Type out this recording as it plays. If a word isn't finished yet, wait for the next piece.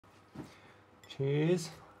Cheers.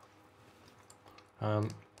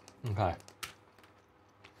 Okay.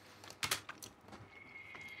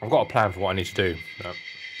 I've got a plan for what I need to do.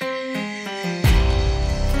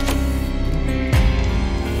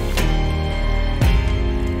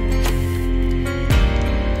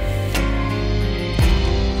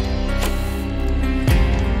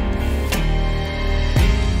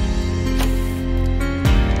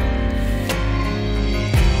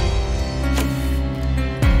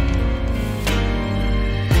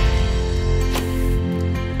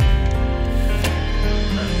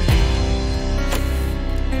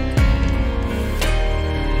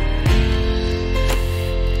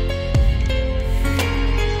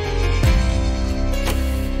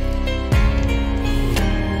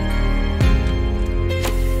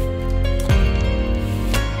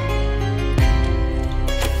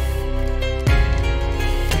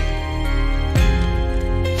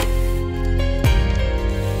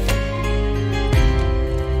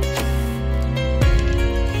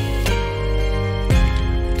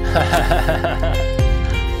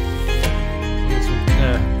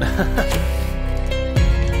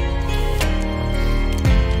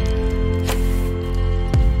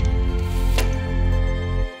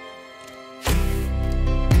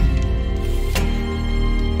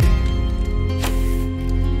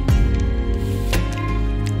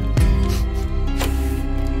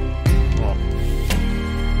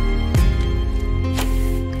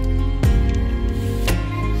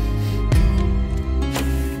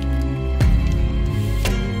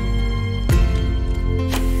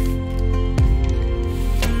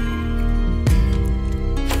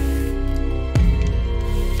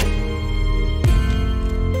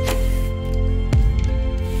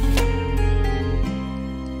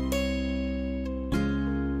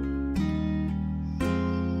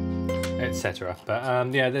 Etc.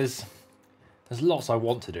 But yeah, there's lots I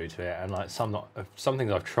want to do to it, and like some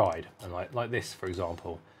things I've tried, and like this for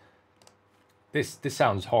example. This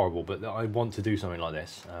sounds horrible, but I want to do something like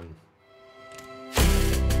this.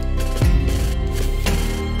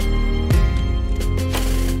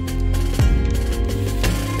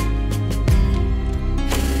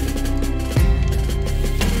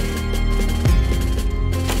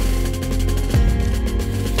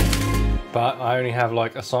 But I only have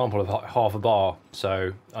like a sample of half a bar,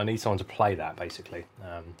 so I need someone to play that basically.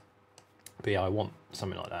 But yeah, I want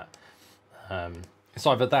something like that. It's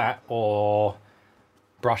either that or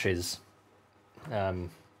brushes. I don't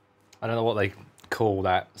know what they call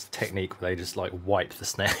that technique where they just like wipe the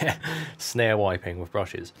snare, snare wiping with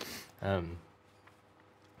brushes. But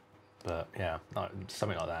yeah,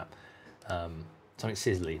 something like that. Something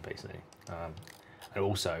sizzly basically. And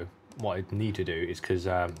also, what I need to do is, because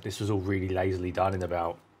this was all really lazily done in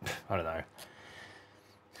about, I don't know,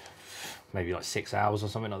 maybe like 6 hours or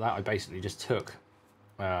something like that. I basically just took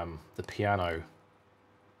the piano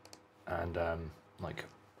and like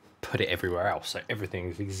put it everywhere else, so everything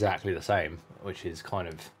is exactly the same, which is kind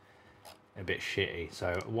of a bit shitty.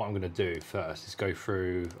 So what I'm going to do first is I'm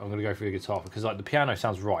going to go through the guitar, because like the piano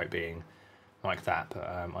sounds right being like that, but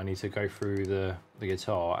I need to go through the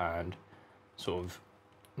guitar and sort of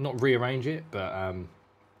not rearrange it, but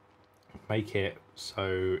make it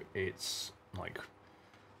so it's like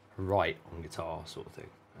right on guitar sort of thing.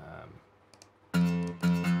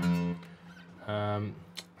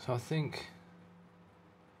 So I think,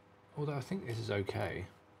 although I think this is okay,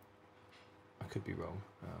 I could be wrong.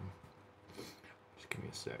 Just give me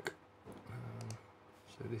a sec.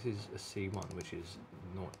 So this is a C1, which is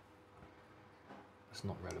that's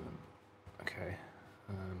not relevant. Okay.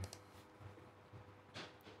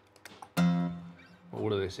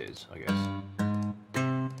 All of this is, I guess.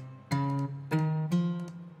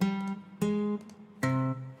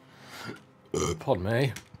 Pardon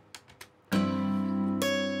me.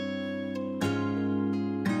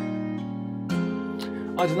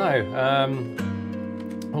 I don't know.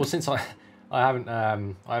 Well, since I haven't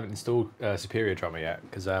installed Superior Drummer yet,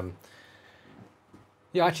 because yeah,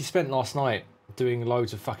 I actually spent last night doing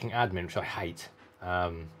loads of fucking admin, which I hate.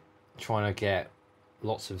 Trying to get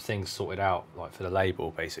lots of things sorted out, like for the label,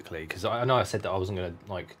 basically, because I know I said that I wasn't going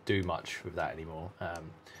to like do much with that anymore,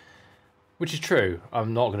 which is true.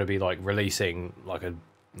 I'm not going to be like releasing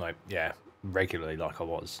yeah, regularly like I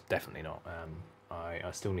was. Definitely not. I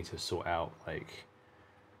still need to sort out like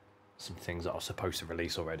some things that I was supposed to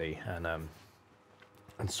release already, and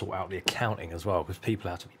sort out the accounting as well, because people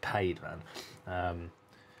have to be paid, man.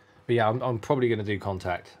 But yeah, I'm probably going to do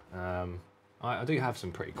Contact. I do have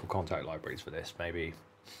some pretty cool Contact libraries for this. Maybe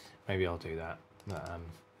I'll do that. But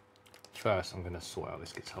first, I'm going to sort out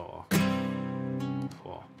this guitar.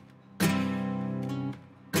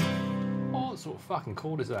 Oh, sort of fucking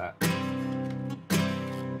chord is that?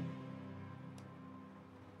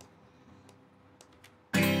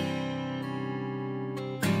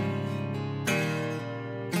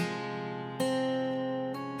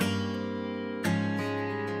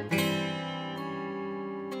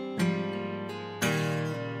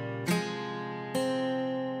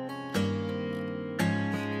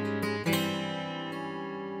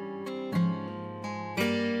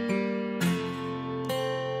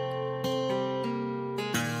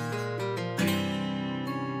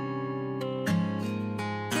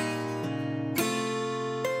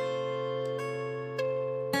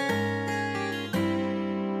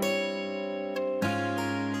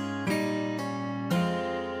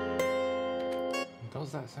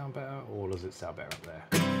 Does that sound better, or does it sound better up there?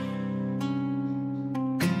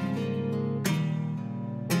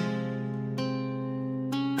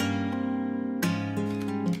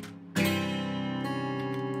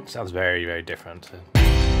 Sounds very, very different.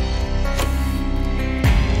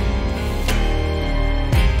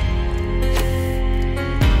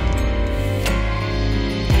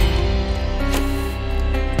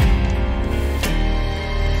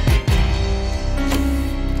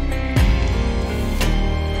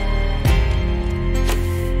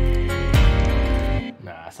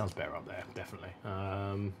 Sounds better up there, definitely.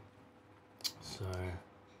 So I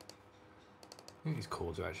think these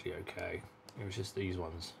chords are actually okay. It was just these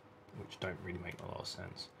ones which don't really make a lot of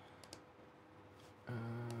sense.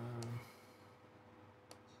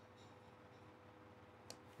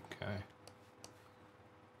 Okay,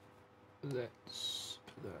 let's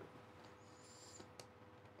put that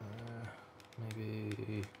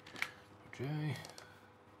maybe J.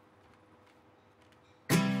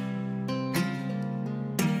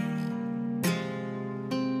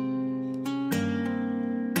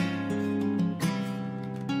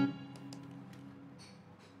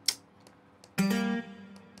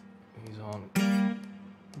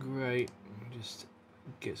 Great, just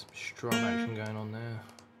get some strum action going on there.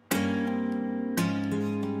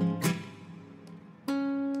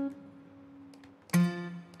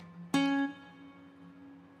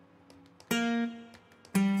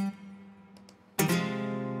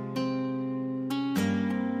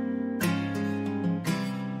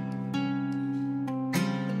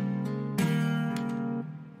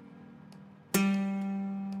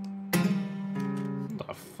 What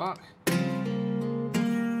the fuck?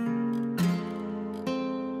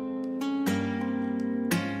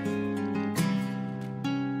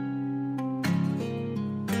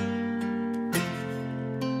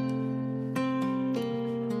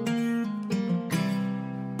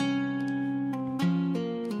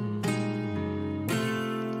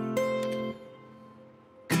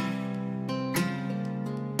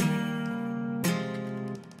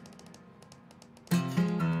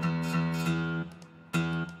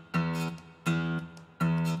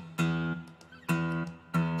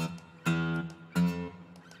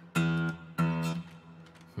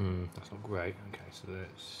 That's not great. Okay, so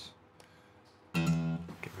let's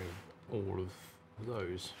get rid of all of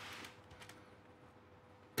those.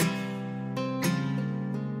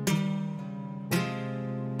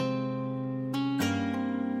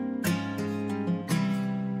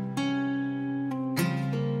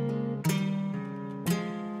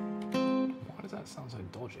 Why does that sound so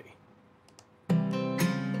dodgy?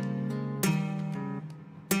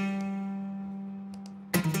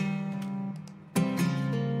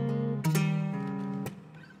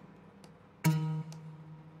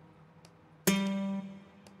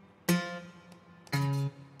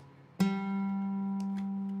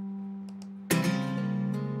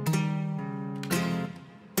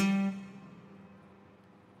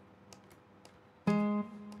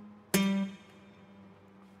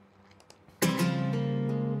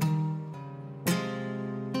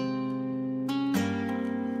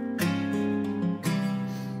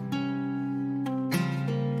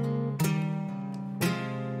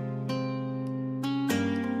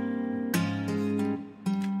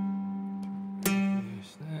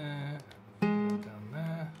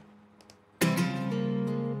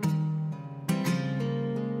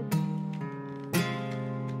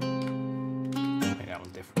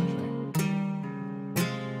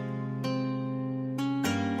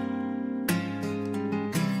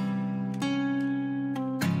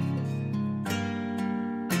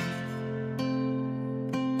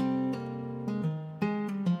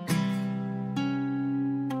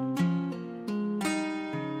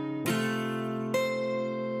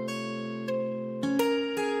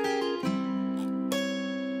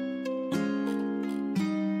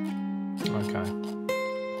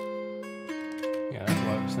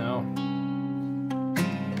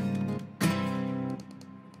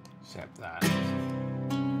 Except that. Get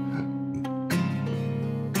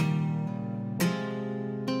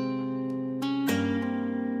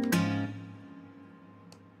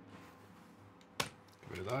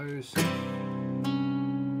rid of those.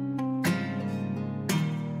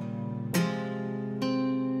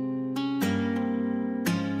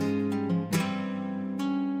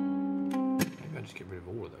 Maybe I'll just get rid of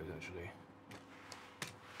all of those actually.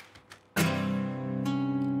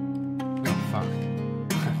 Oh fuck.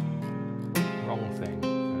 Wrong thing.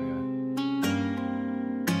 There we go.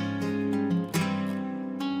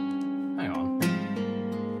 Hang on.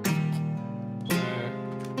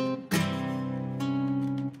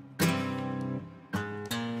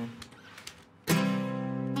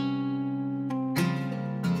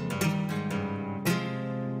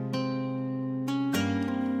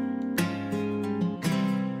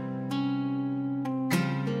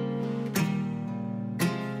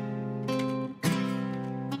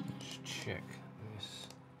 Check this.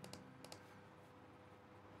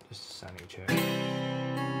 Just a sanity check.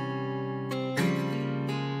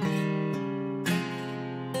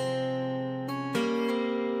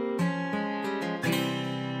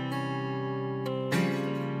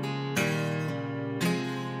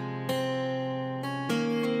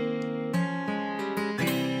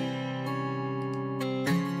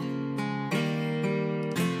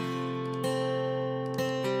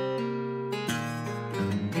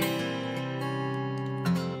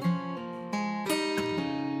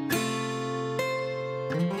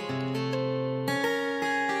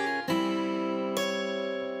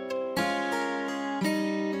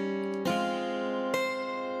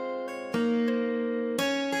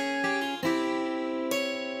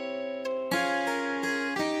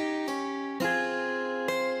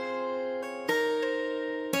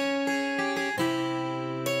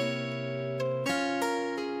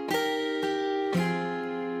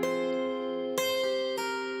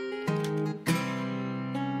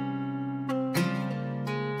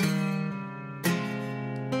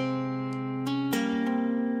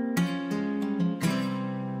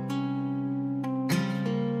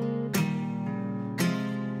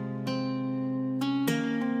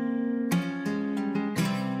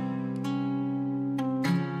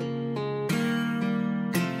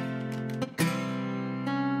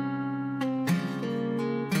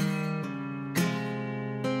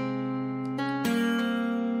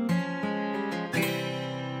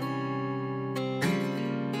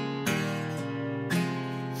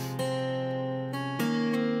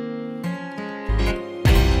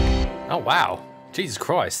 Oh wow, Jesus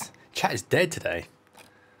Christ, chat is dead today.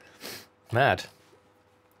 Mad.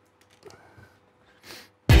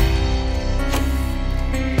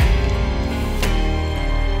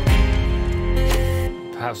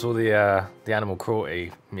 Perhaps all the animal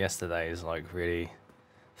cruelty from yesterday is like really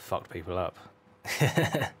fucked people up.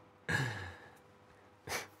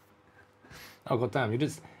 Oh god damn,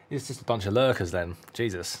 it's just a bunch of lurkers then.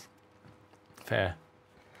 Jesus. Fair.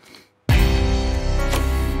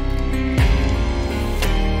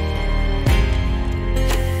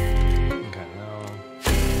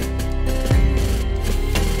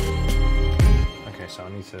 So I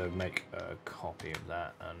need to make a copy of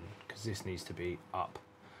that, and because this needs to be up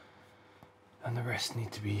and the rest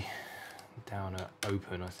need to be down at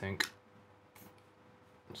open, I think.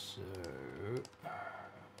 So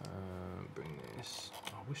bring this.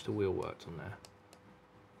 I wish the wheel worked on there.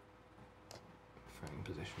 Frame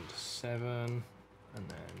position to 7, and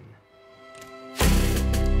then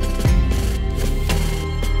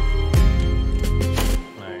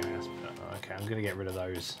no, that's better. Okay, I'm gonna get rid of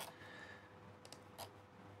those.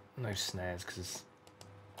 No snares because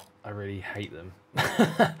I really hate them.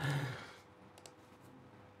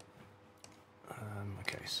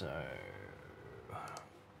 Okay, so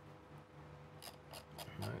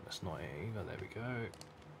no, that's not it either. There we go.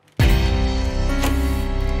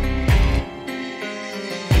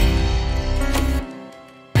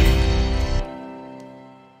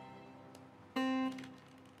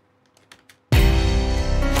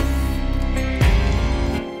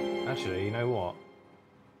 Actually, you know what?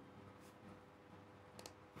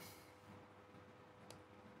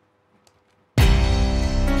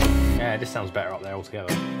 Yeah, this sounds better up there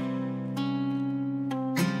altogether.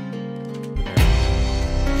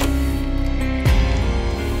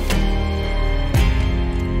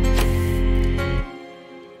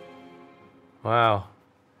 Wow.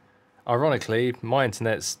 Ironically, my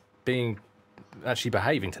internet's actually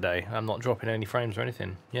behaving today. I'm not dropping any frames or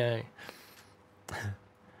anything. Yay.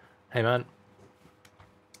 Hey man.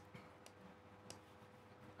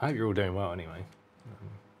 I hope you're all doing well anyway.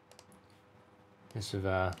 This with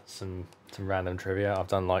some random trivia. I've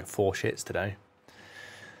done like 4 shits today.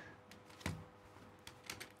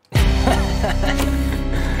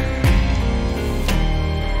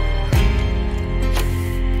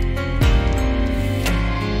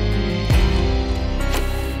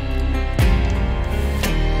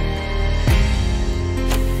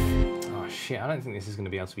 Oh shit, I don't think this is going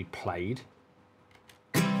to be able to be played.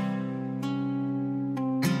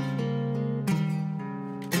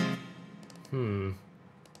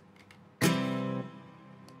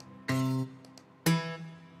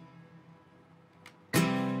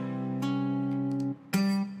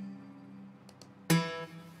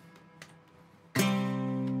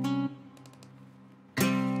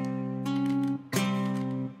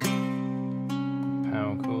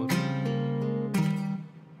 Power chord.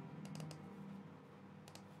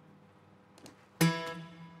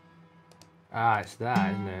 Ah, it's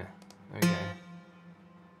that, isn't it? Okay.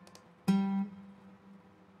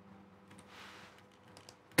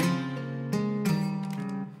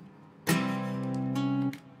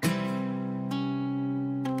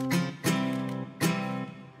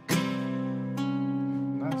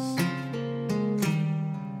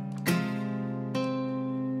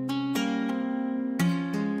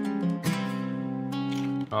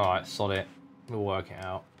 Alright, sod it. We'll work it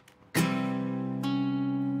out.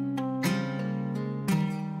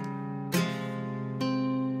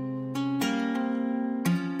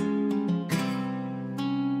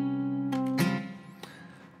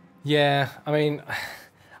 Yeah, I mean,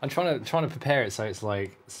 I'm trying to prepare it so it's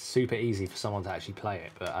like super easy for someone to actually play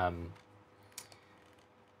it, but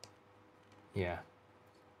yeah.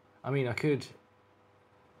 I mean, I could.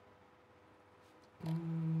 Yeah.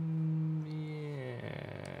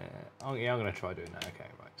 Oh, yeah, I'm gonna try doing that. Okay,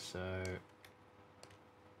 right. So.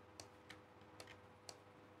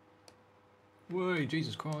 Whoa,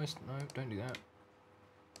 Jesus Christ! No, don't do that.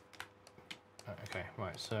 Okay,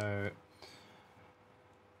 right. So.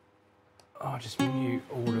 I'll just mute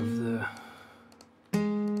all of the.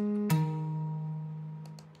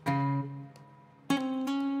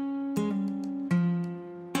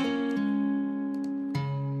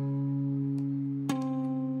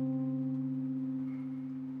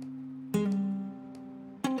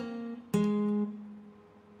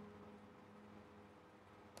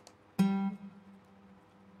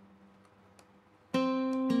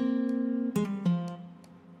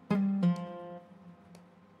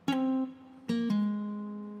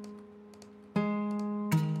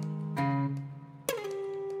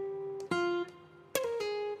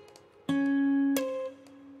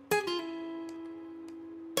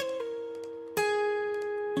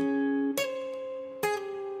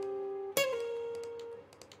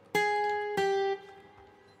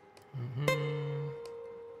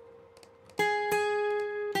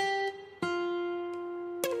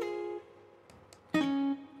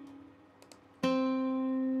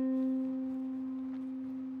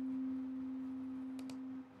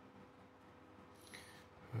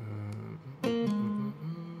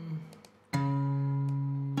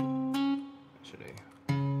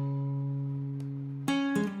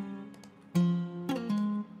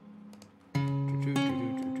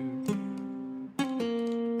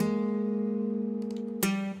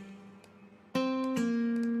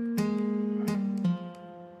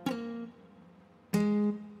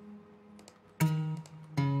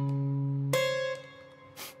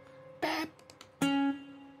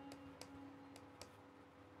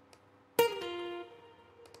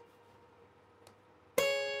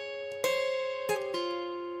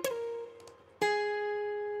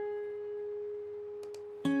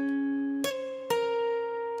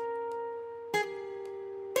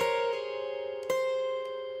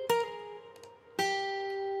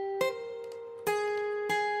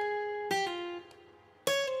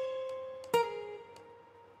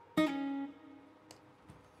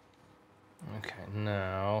 Okay,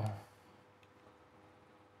 now,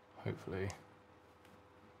 hopefully,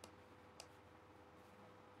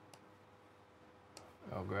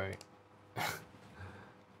 oh great. Right,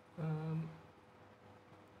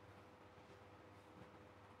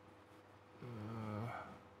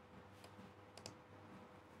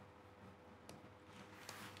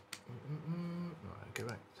 go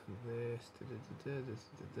back to this.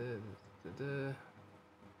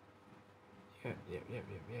 Yep.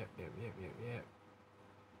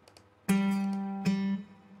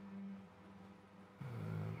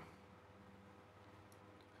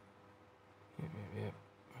 Yep.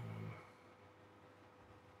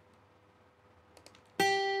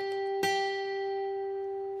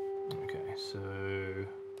 Okay, so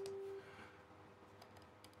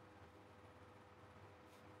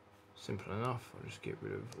Simple enough. I'll just get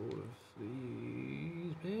rid of all of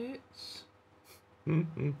these bits.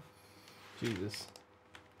 Jesus.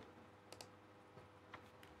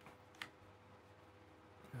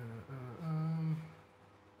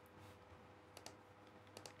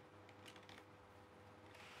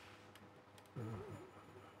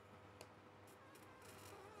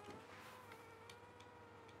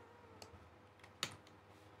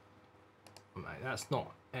 Mate, that's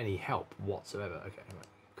not any help whatsoever. Okay, right,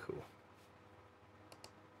 cool.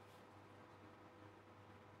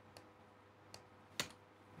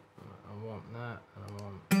 I want that, and I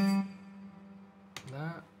want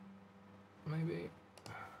that, maybe.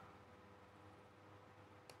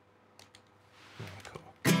 Yeah, cool.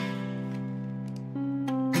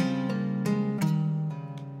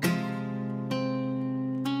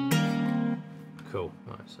 Cool.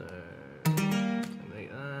 Right, so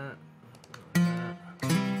delete that.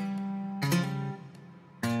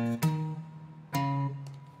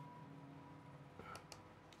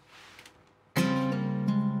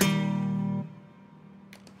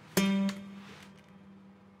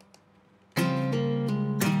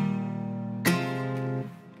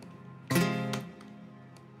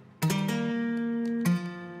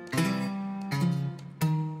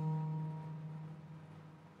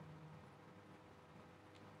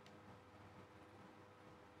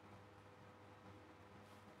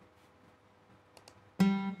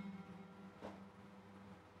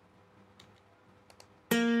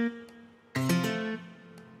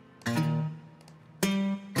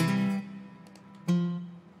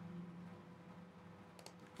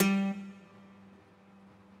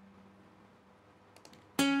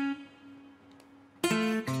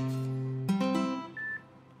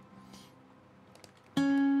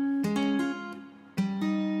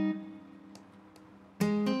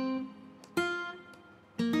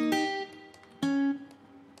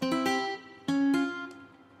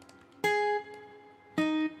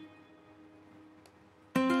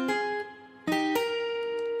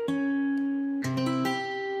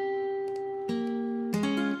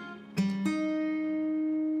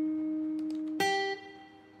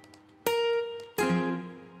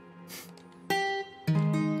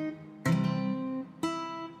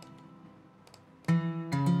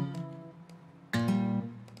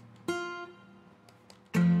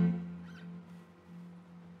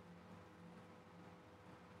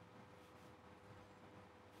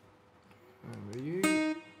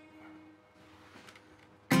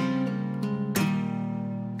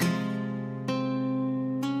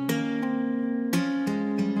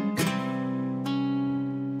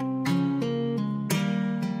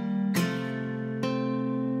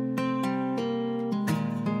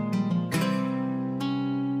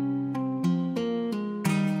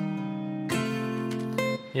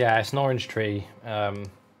 Yeah, it's an Orange Tree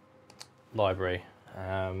library.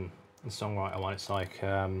 The songwriter one, it's like,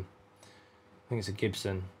 I think it's a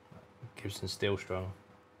Gibson Steel Strong.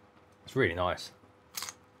 It's really nice.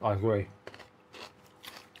 I agree.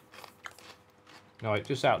 No,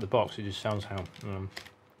 just out of the box, it just sounds how. Let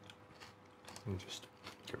me just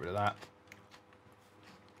get rid of that.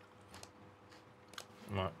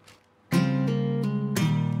 Right.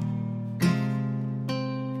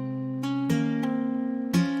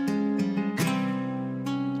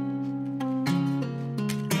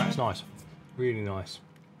 That's nice, really nice.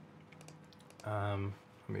 Let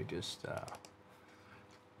me just, I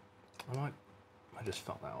just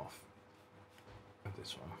fucked that off with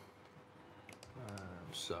this one.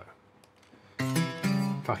 So,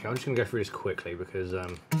 fuck it, I'm just gonna go through this quickly because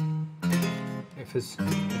if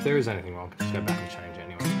there is anything wrong, just go back and change it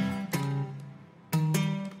anyway.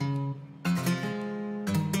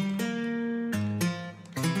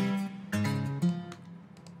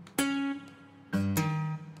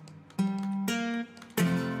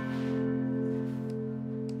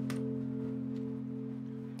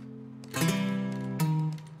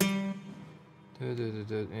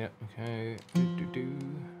 Yeah, okay.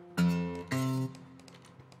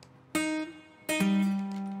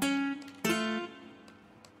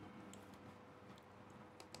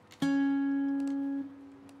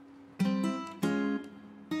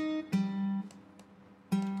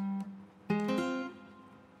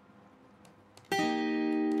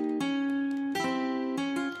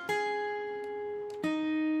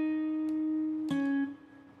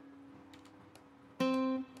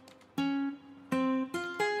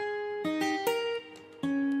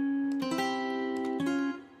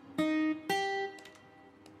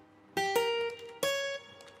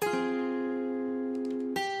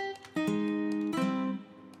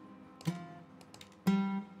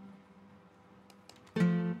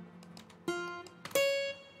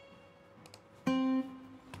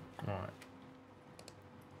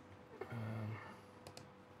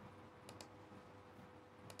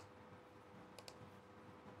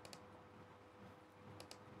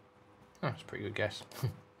 That's a pretty good guess.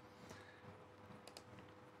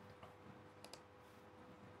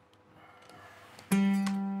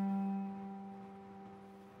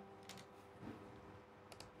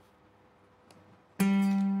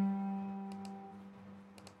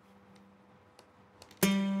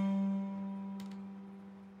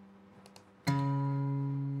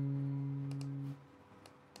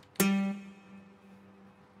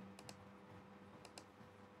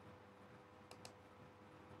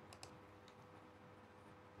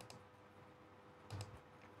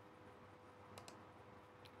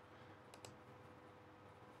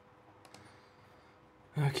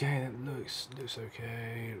 Okay, that looks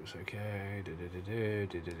okay. Looks okay. Get rid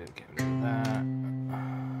of that.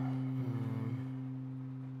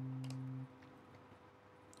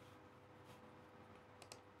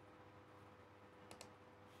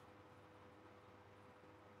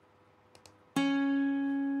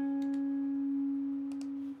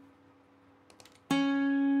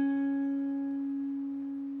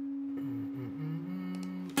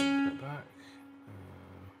 Back.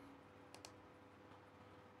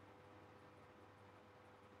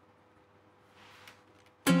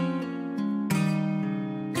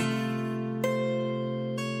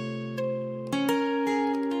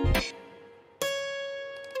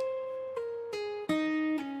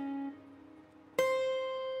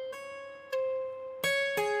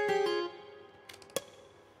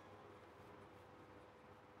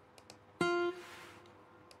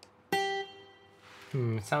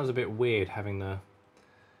 It sounds a bit weird having the.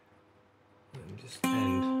 Let me just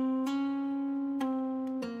end.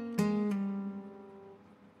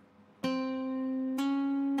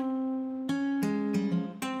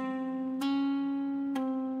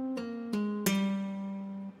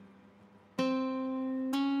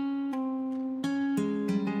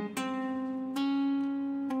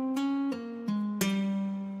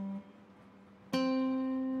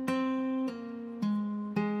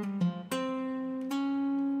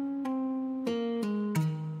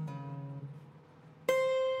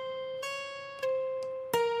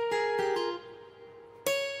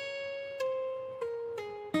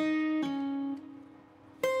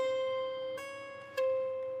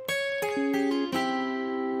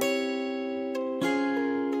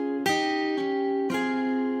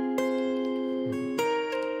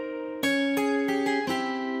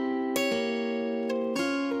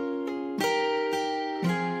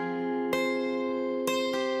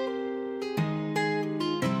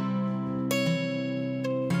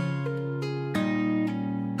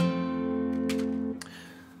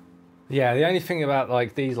 Yeah, the only thing about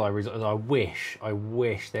like these libraries is I wish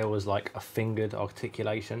there was like a fingered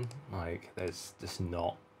articulation. Like there's just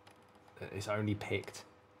not. It's only picked.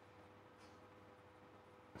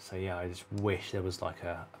 So yeah, I just wish there was like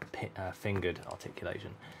a fingered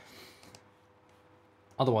articulation.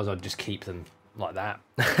 Otherwise, I'd just keep them like that.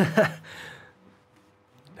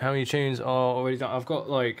 How many tunes are already done? I've got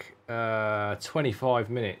like 25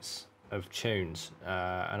 minutes of tunes,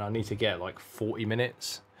 and I need to get like 40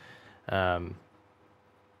 minutes.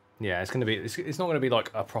 Yeah, it's gonna be. It's not gonna be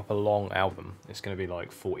like a proper long album. It's gonna be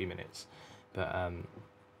like 40 minutes, but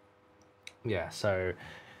yeah. So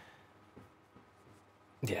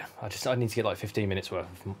yeah, I need to get like 15 minutes worth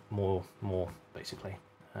of more basically.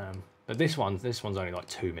 But this one's only like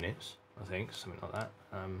 2 minutes, I think, something like that.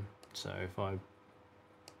 So if I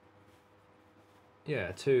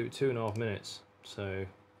yeah, 2.5 minutes. So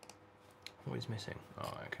what is missing?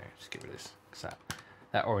 Oh, okay, just get rid of this. 'Cause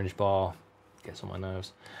that orange bar gets on my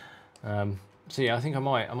nerves. So yeah, I think I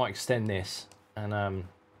might extend this and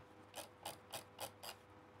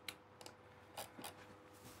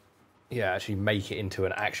yeah, actually make it into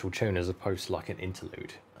an actual tune as opposed to like an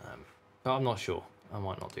interlude. But I'm not sure. I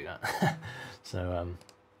might not do that. So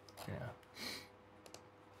yeah,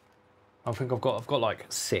 I think I've got like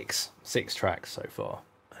six tracks so far,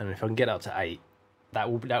 and if I can get up to 8,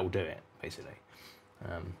 that will do it basically.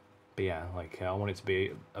 But yeah, like I want it to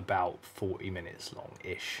be about 40 minutes long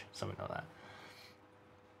ish, something like that.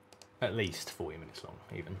 At least 40 minutes long,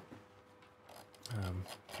 even.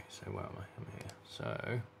 Okay, so where am I? I'm here.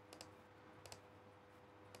 So.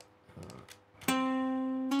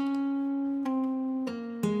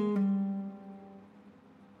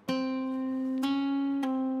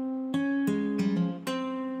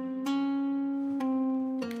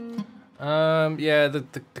 Yeah,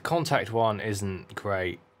 the Contact one isn't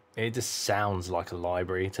great. It just sounds like a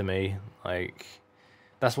library to me. Like,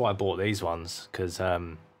 that's why I bought these ones, because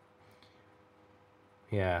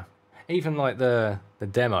yeah, even like the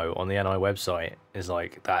demo on the NI website is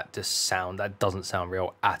like that doesn't sound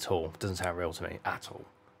real at all. It doesn't sound real to me at all.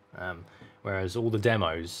 Whereas all the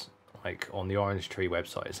demos like on the Orange Tree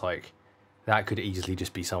website, it's like that could easily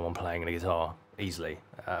just be someone playing a guitar easily.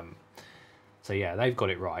 So yeah, they've got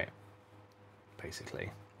it right,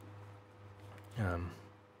 basically.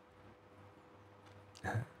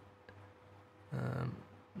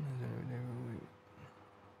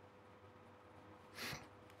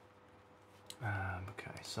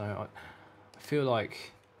 Okay, so I feel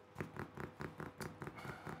like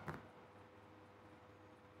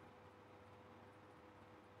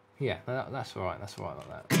yeah, that's all right. That's all right like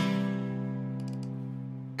that.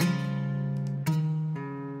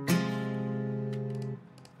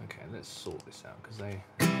 Okay, let's sort this out because they.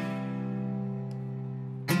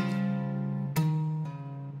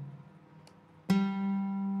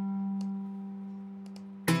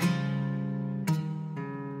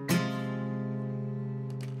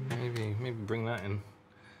 Maybe bring that in.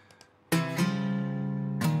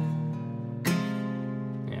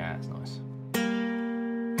 Yeah, it's nice.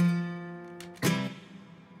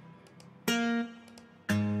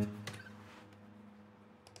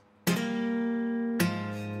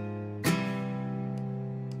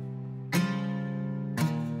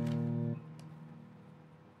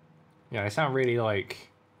 Yeah, they sound really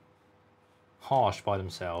like harsh by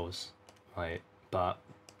themselves, like, but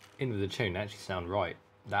into the tune they actually sound right.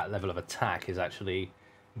 That level of attack is actually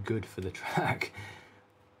good for the track,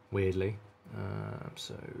 weirdly.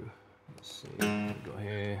 So let's see what we've got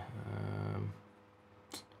here.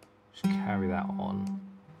 Just carry that on.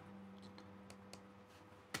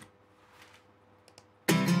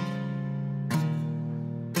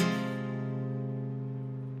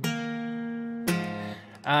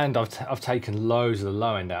 And I've taken loads of the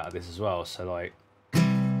low end out of this as well, so like.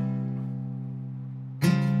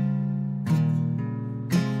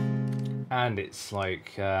 And it's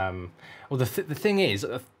like, well, the thing is,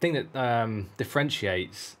 the thing that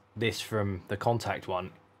differentiates this from the Contact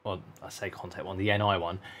one, or I say Contact one, the NI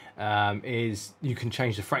one, is you can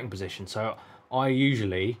change the fretting position. So I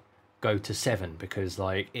usually go to 7 because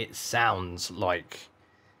like it sounds like,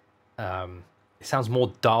 it sounds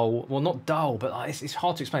more dull. Well, not dull, but like, it's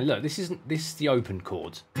hard to explain. Look, this is the open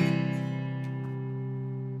chord.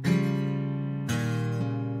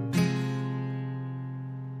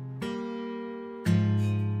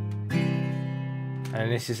 And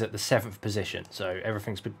this is at the 7th position, so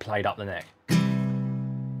everything's been played up the neck.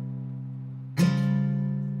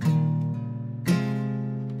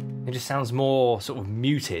 It just sounds more sort of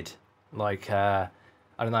muted, like I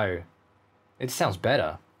don't know. It just sounds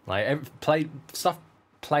better. Like stuff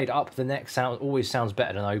played up the neck always sounds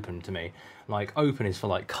better than open to me. Like open is for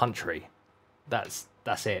like country, that's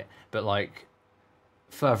it. But like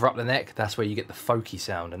further up the neck, that's where you get the folky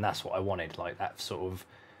sound, and that's what I wanted. Like that sort of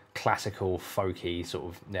classical folky sort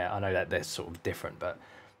of. Yeah, I know that they're sort of different, but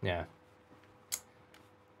yeah,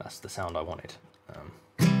 that's the sound I wanted.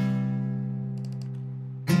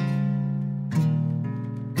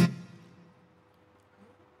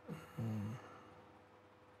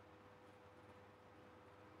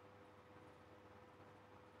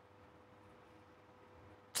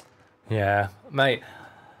 Yeah, mate,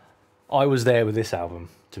 I was there with this album,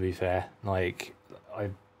 to be fair. Like I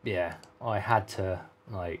had to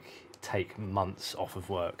like take months off of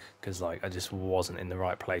work because like I just wasn't in the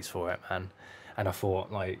right place for it, man. And I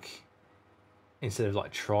thought like instead of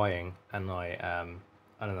like trying and like I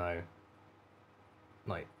don't know,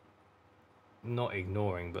 like not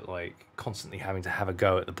ignoring but like constantly having to have a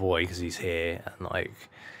go at the boy because he's here, and like,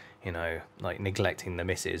 you know, like neglecting the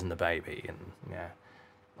missus and the baby, and yeah,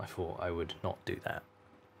 I thought I would not do that.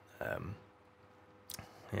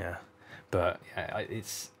 Yeah, but yeah,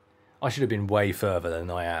 I should have been way further than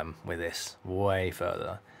I am with this, way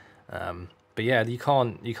further. But yeah, you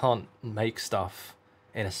can't make stuff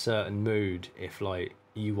in a certain mood if like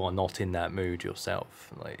you are not in that mood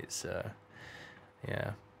yourself. Like it's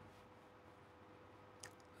yeah,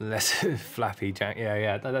 less flappy jack.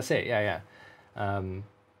 Yeah, that's it. Yeah.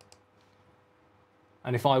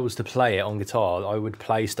 And if I was to play it on guitar, I would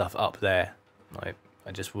play stuff up there. Like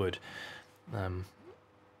I just would.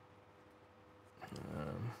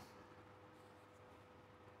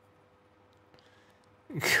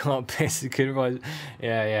 Can't piss. Couldn't write.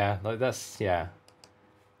 Yeah. Like that's yeah.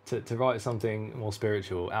 To write something more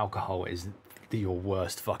spiritual, alcohol is your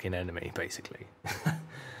worst fucking enemy, basically.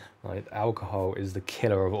 Like alcohol is the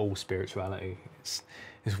killer of all spirituality. It's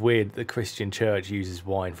weird the Christian church uses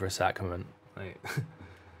wine for a sacrament. Like,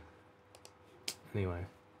 anyway.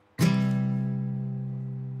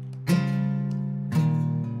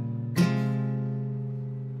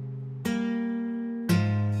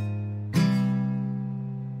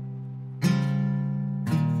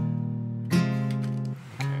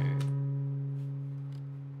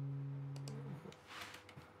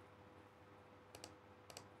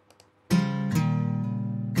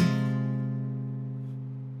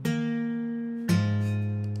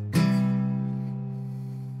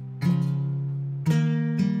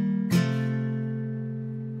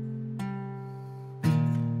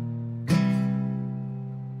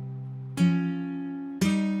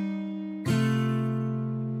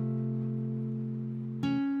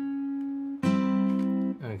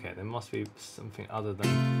 must be something other than.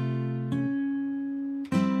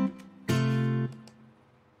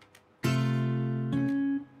 I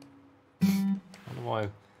wonder why I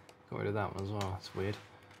got rid of that one as well. That's weird.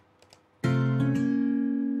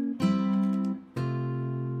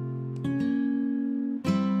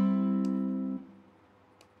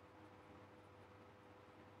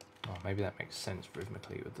 Oh, maybe that makes sense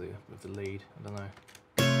rhythmically with the lead. I don't know.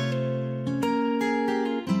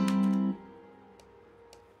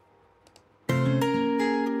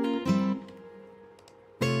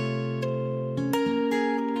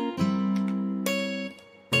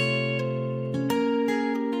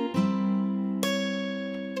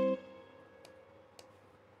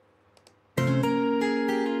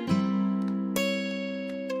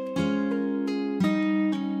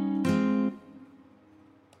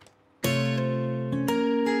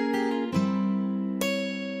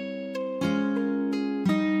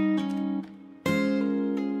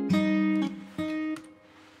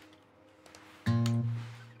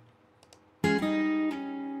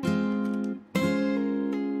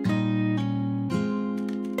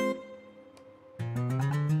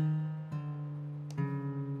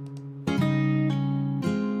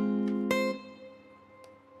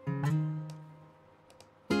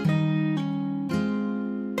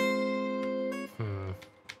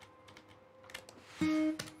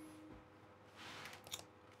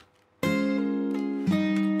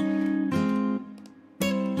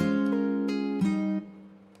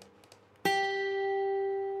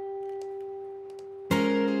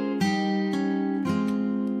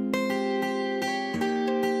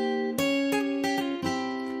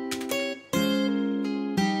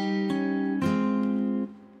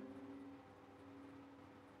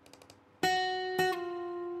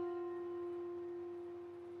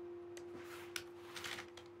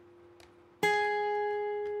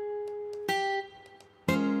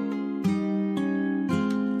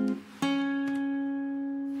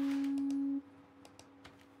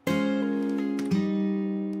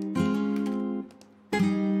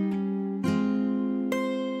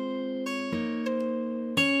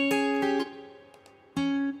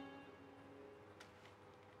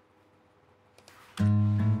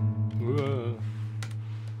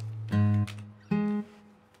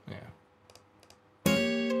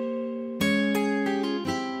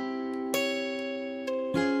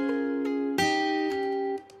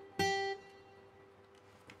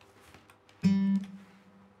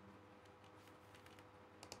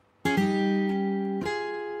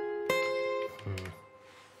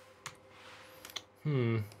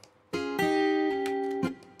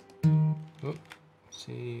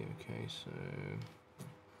 See, okay, so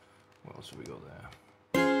what else have we got there?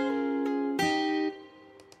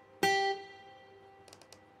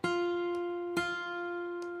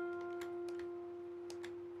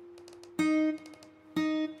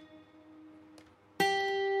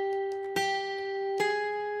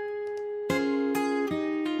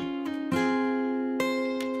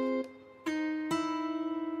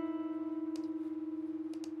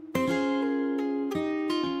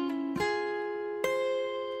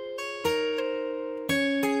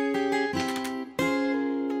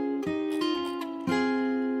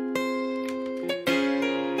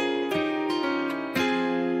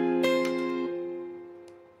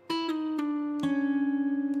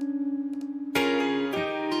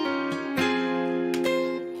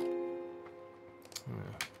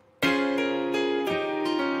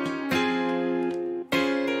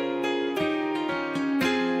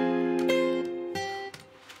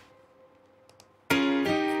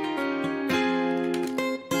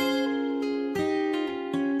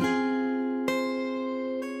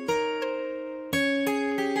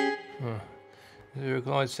 Is there a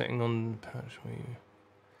glide setting on the patch where you...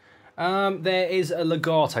 there is a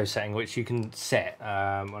legato setting which you can set,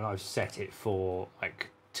 and I've set it for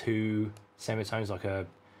like 2 semitones, like a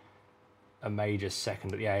major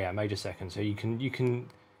second. Yeah, major second. So you can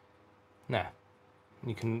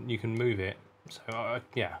move it. So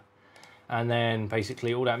yeah, and then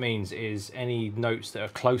basically all that means is any notes that are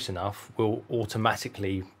close enough will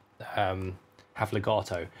automatically have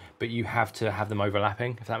legato, but you have to have them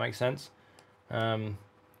overlapping, if that makes sense.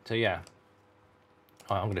 So yeah,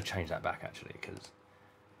 I'm going to change that back actually, because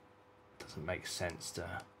it doesn't make sense to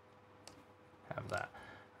have that.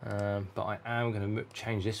 But I am going to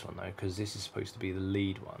change this one though, because this is supposed to be the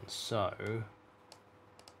lead one. So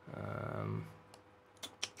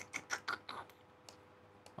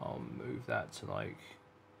I'll move that to like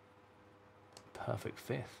perfect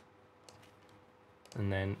fifth,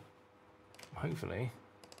 and then hopefully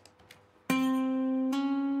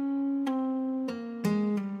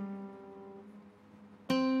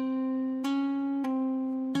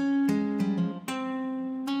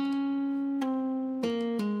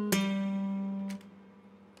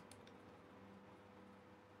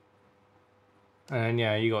And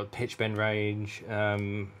yeah, you got pitch bend range. I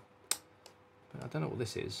don't know what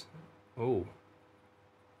this is. Oh.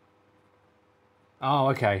 Oh,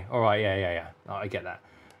 okay. All right. Yeah. Oh, I get that.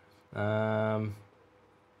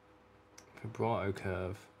 Vibrato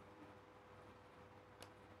curve.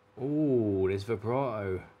 Oh, there's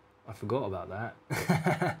vibrato. I forgot about that.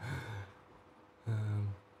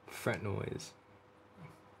 Fret noise.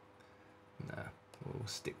 Nah, we'll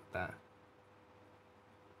stick with that.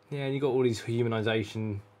 Yeah, you got all these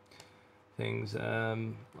humanization things. I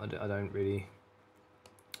don't really.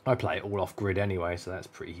 I play it all off grid anyway, so that's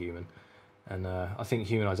pretty human. And I think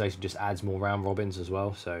humanization just adds more round robins as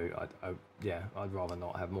well. So yeah, I'd rather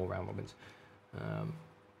not have more round robins.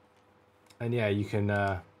 And yeah, you can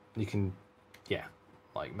yeah,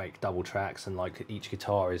 like make double tracks, and like each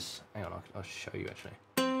guitar is. Hang on, I'll show you actually.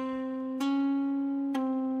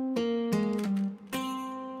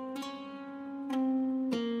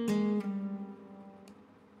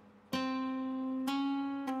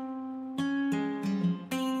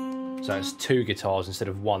 So it's two guitars instead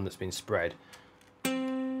of one that's been spread.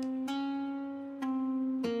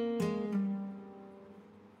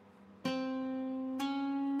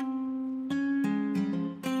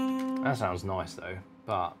 That sounds nice though,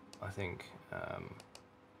 but I think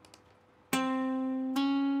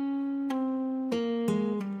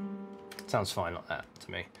it sounds fine like that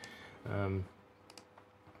to me.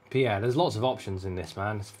 But yeah, there's lots of options in this,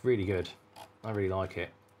 man. It's really good. I really like it.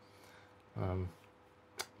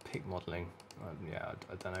 Pick modeling. Yeah,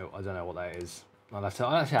 I don't know. I don't know what that is. I'll have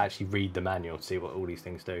to actually read the manual to see what all these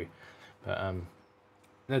things do. But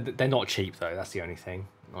they're not cheap though. That's the only thing.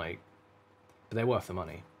 Like, but they're worth the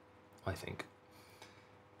money, I think.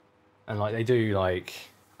 And like they do, like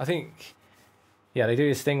I think, yeah, they do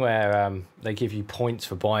this thing where they give you points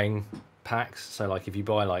for buying packs. So like if you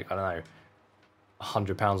buy like I don't know,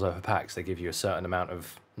 £100 worth of packs, they give you a certain amount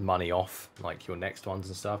of money off like your next ones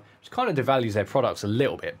and stuff, which kind of devalues their products a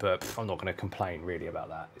little bit, but I'm not going to complain really about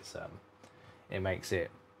that. It's it makes it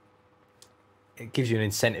gives you an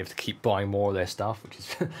incentive to keep buying more of their stuff, which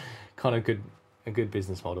is kind of a good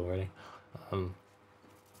business model really.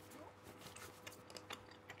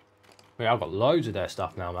 Yeah, I've got loads of their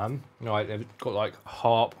stuff now, man. You know, like, they've got like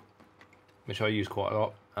harp, which I use quite a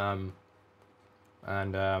lot, and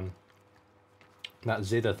that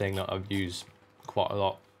zither thing that I've used quite a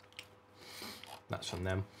lot. That's from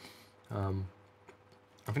them. I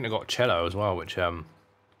think they've got a cello as well, which I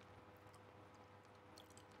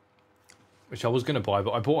was gonna buy,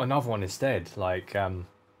 but I bought another one instead. Like I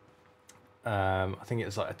think it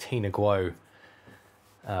was like a Tina Guo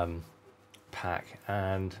pack,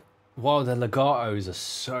 and while the legatos are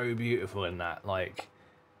so beautiful in that, like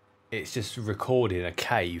it's just recorded in a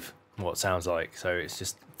cave, what it sounds like, so it's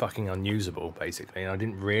just fucking unusable basically. And I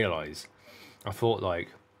didn't realise. I thought like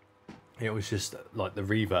it was just like the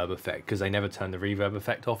reverb effect, because they never turned the reverb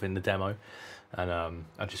effect off in the demo, and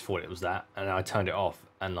I just thought it was that, and I turned it off,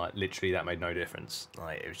 and like literally that made no difference.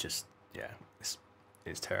 Like it was just, yeah,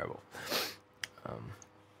 it's terrible.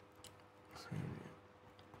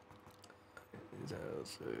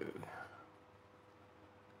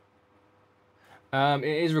 It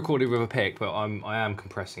is recorded with a pick, but I am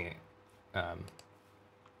compressing it,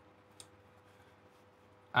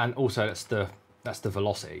 and also that's the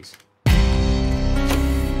velocities.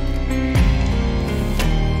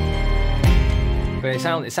 But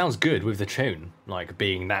it sounds good with the tune, like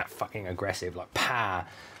being that fucking aggressive, like pa.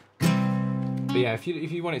 But yeah, if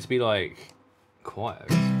you want it to be like quiet.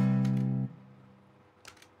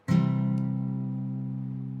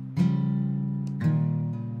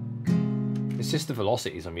 It's just the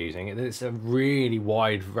velocities I'm using. It's a really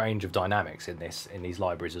wide range of dynamics in these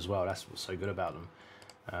libraries as well. That's what's so good about them.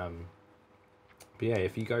 But yeah,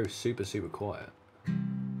 if you go super quiet,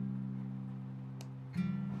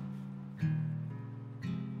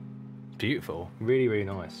 it's beautiful, really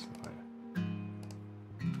nice.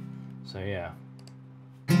 So yeah,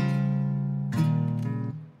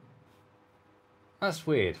 that's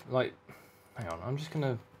weird. Like, hang on, I'm just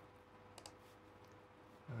gonna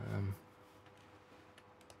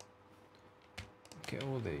get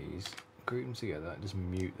all these, group them together, and just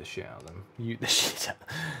mute the shit out of them. Mute the shit out.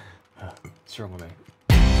 What's wrong with me?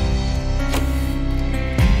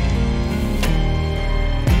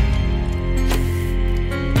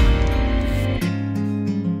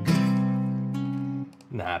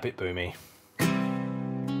 Nah, a bit boomy.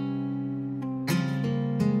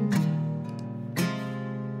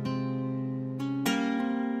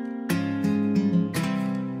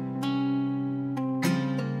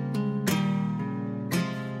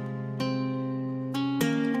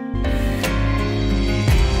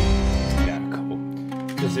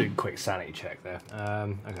 Let's do a quick sanity check there.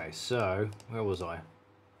 Okay, so where was I?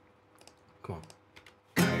 Come on,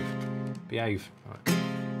 behave, behave. Right.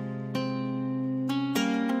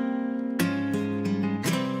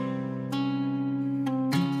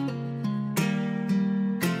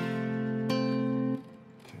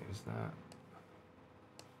 Okay, is that?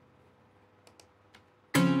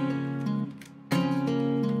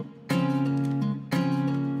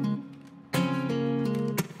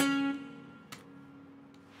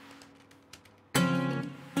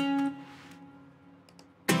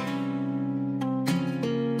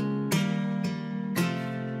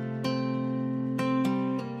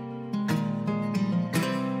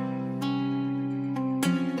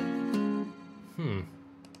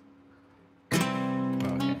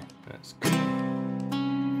 Okay, that's cool.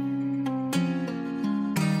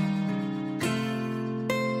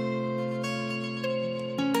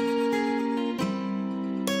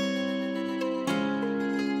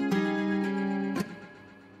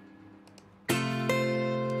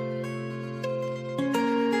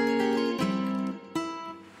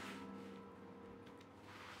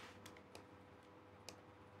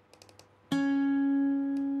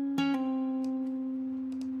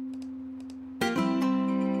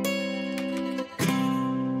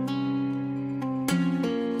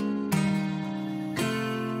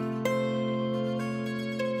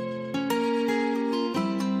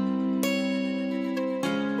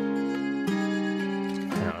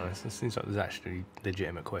 It seems like there's actually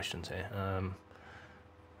legitimate questions here.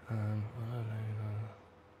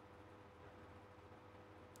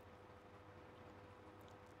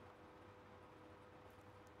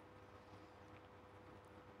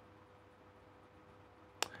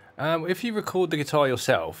 If you record the guitar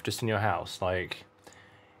yourself, just in your house, like,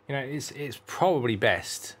 you know, it's probably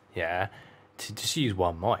best, yeah, to just use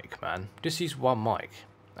one mic, man. Just use one mic,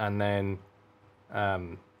 and then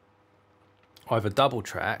either double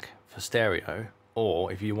track for stereo,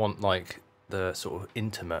 or if you want like the sort of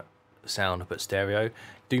intimate sound but stereo,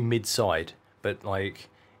 do mid-side. But like,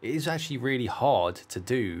 it is actually really hard to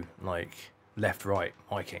do like left-right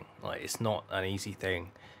miking. Like, it's not an easy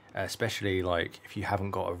thing, especially like if you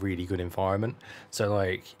haven't got a really good environment. So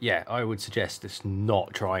like, yeah, I would suggest just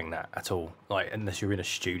not trying that at all, like unless you're in a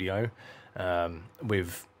studio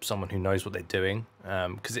with someone who knows what they're doing,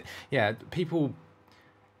 because yeah, people,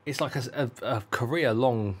 it's like a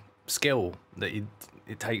career-long skill that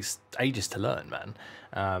it takes ages to learn, man.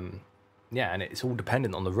 Yeah, and it's all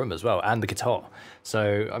dependent on the room as well, and the guitar.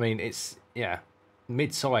 So I mean, it's, yeah,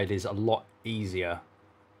 mid-side is a lot easier.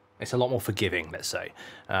 It's a lot more forgiving, let's say.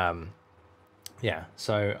 Yeah,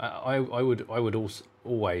 so I would also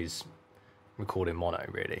always record in mono,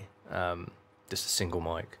 really, just a single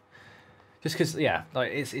mic, just because, yeah,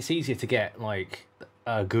 like it's easier to get like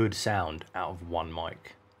a good sound out of one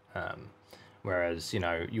mic. Whereas, you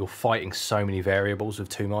know, you're fighting so many variables with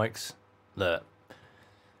two mics that,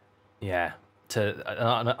 yeah, to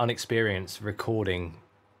an unexperienced recording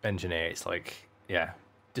engineer, it's like, yeah,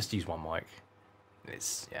 just use one mic.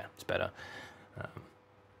 It's, yeah, it's better.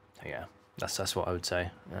 Yeah, that's what I would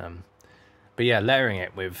say. But yeah, layering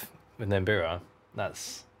it with Nimbira,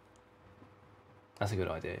 that's a good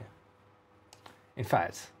idea. In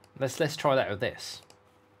fact, let's try that with this.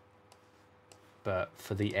 But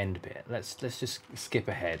for the end bit, let's just skip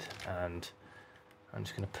ahead, and I'm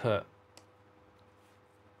just going to put,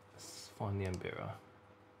 let's find the Nimbira.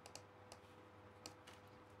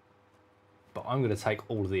 But I'm going to take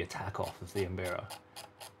all of the attack off of the Nimbira.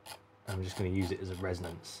 I'm just going to use it as a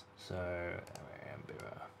resonance. So,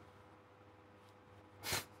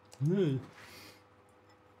 Nimbira.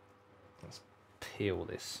 Let's peel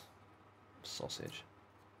this sausage.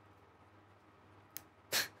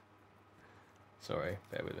 Sorry,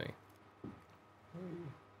 bear with me.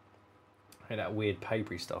 Hey, that weird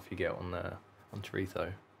papery stuff you get on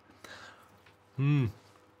chorizo.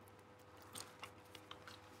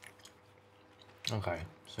 Okay,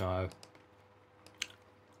 so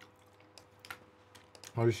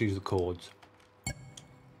I'll just use the chords.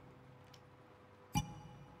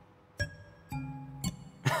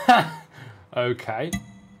 Okay,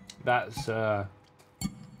 that's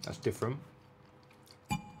different.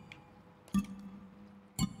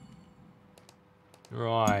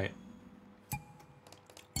 Right.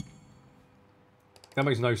 That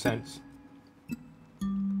makes no sense.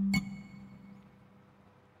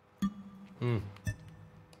 Okay,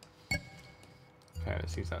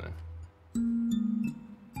 let's use that then.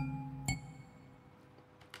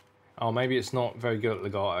 Oh, maybe it's not very good at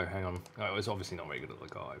legato. Hang on. Oh, it's obviously not very good at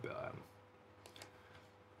legato, but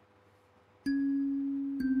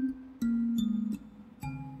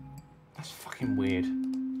that's fucking weird.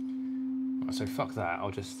 so fuck that.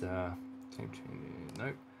 I'll just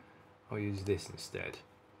nope. I'll use this instead.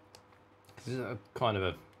 This is a kind of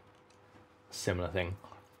a similar thing,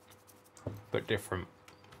 but different.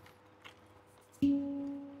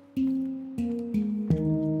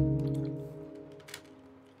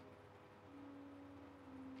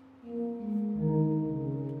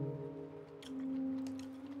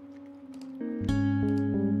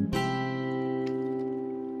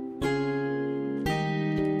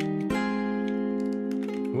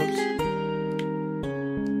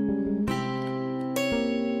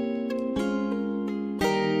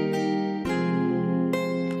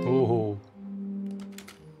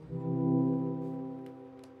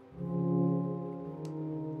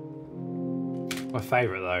 My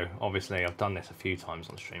favourite though, obviously I've done this a few times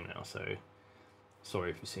on stream now, so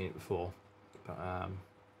sorry if you've seen it before, but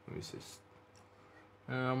let me just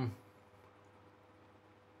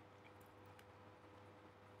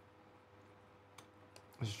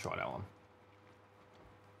let's just try that one.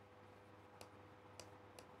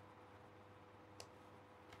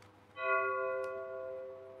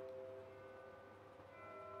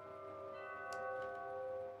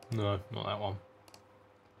 No, not that one.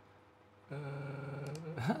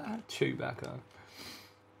 Chewbacca.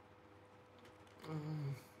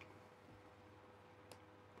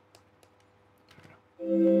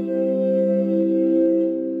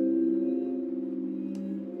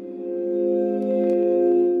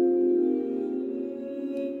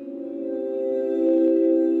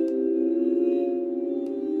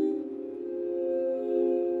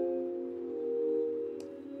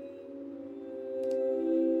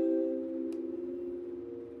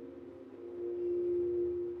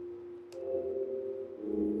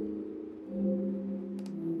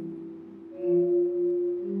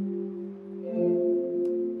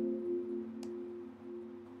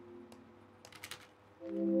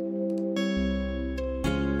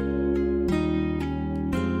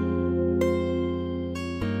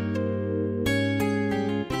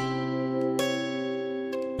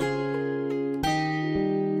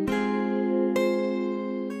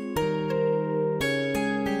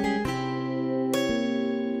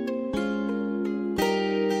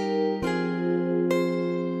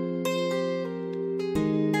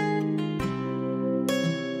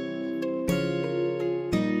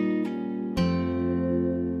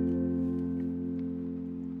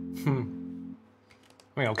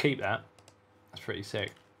 I mean, I'll keep that. That's pretty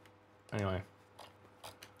sick. Anyway,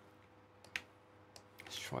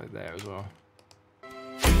 let's try it there as well.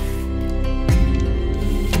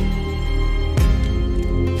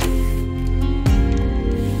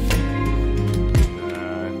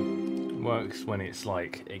 Works when it's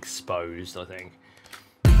like exposed, I think.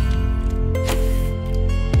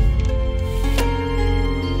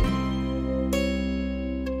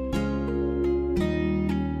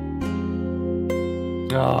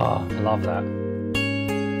 Oh, I love that.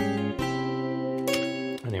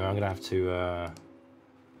 Anyway, I'm gonna have to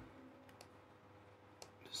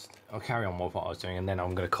I'll carry on with what I was doing, and then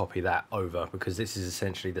I'm gonna copy that over because this is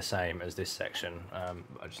essentially the same as this section.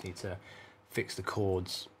 I just need to fix the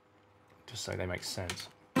chords just so they make sense.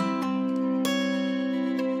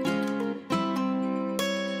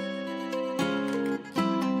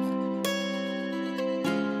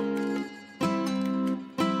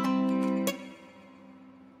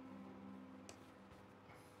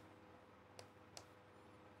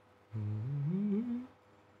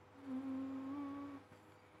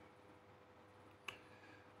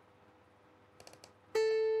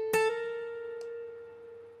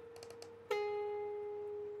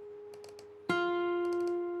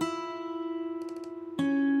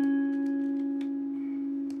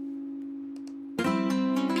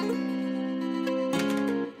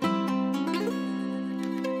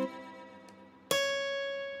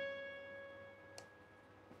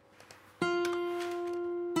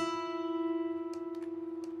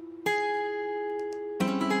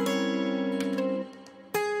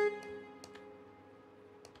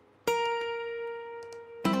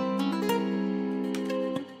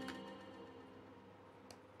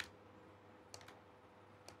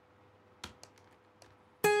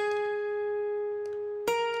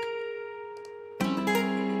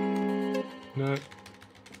 No,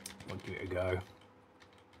 I'll give it a go.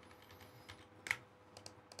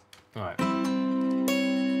 All right.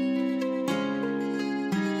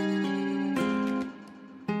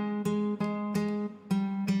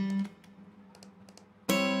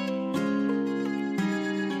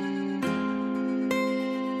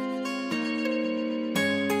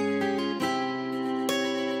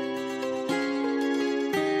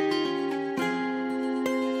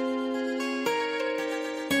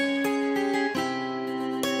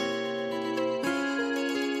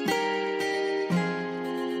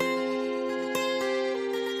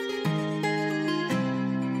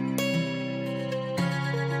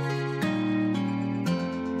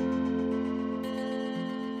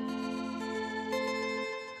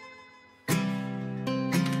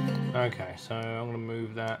 Okay, so I'm going to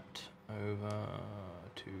move that over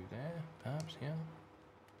to there, perhaps, yeah.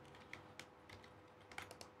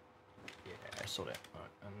 Yeah, sort it. Right,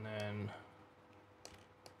 and then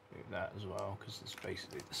move that as well, because it's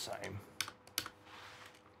basically the same.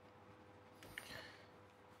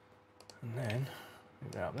 And then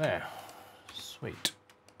move that up there. Sweet.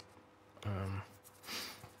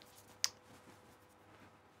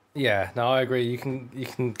 Yeah, no, I agree. You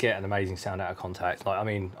can get an amazing sound out of Contact. Like, I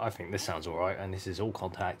mean, I think this sounds all right, and this is all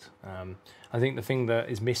Contact. I think the thing that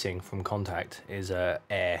is missing from Contact is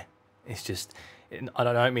air. It's just, I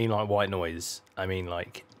don't mean like white noise. I mean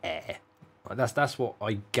like air. Like that's what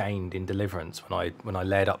I gained in Deliverance when I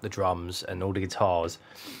laid up the drums and all the guitars.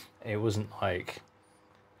 It wasn't like,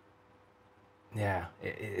 yeah,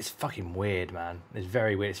 it's fucking weird, man. It's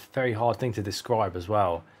very weird. It's a very hard thing to describe as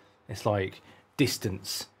well. It's like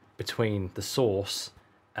distance between the source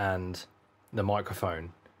and the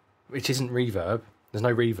microphone, which isn't reverb. There's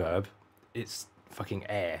no reverb. It's fucking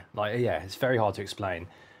air. Like, yeah, it's very hard to explain,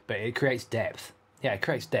 but it creates depth. Yeah, it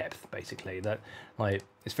creates depth, basically. That, like,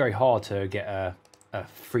 it's very hard to get a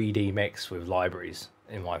 3D mix with libraries,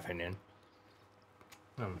 in my opinion.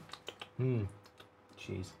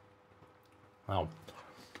 Jeez. Wow.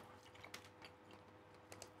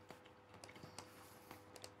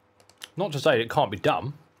 Not to say it can't be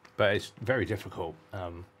done, but it's very difficult.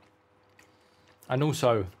 And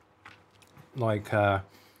also, like,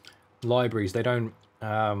 libraries, they don't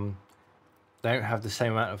have the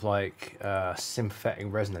same amount of like sympathetic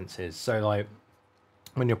resonances. So like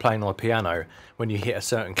when you're playing on a piano, when you hit a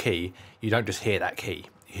certain key, you don't just hear that key.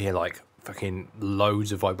 You hear like fucking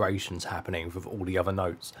loads of vibrations happening with all the other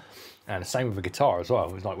notes. And the same with a guitar as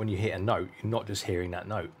well. It's like when you hit a note, you're not just hearing that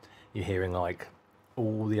note. You're hearing like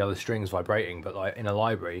all the other strings vibrating. But like in a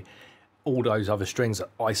library, all those other strings are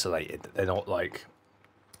isolated. They're not like,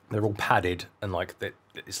 they're all padded, and like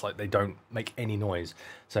it's like they don't make any noise.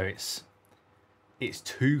 So it's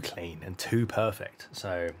too clean and too perfect.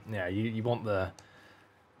 So yeah, you want the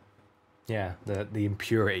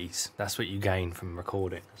impurities. That's what you gain from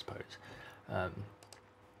recording, I suppose.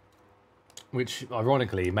 Which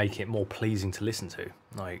ironically make it more pleasing to listen to.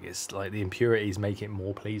 Like, it's like the impurities make it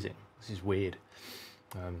more pleasing. This is weird,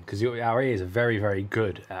 because our ears are very, very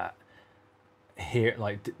good at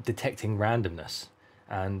detecting randomness,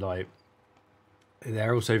 and like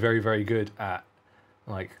they're also very, very good at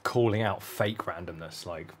like calling out fake randomness.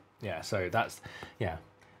 Like, yeah, so that's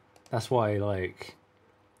why, like,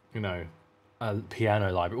 you know, a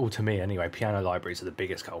piano library, or to me anyway, piano libraries are the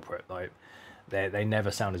biggest culprit. Like, they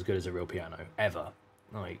never sound as good as a real piano, ever.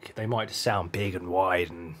 Like, they might sound big and wide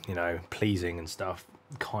and, you know, pleasing and stuff,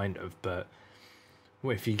 kind of, but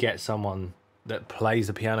if you get someone that plays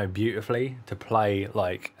the piano beautifully to play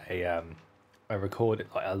like a recorded,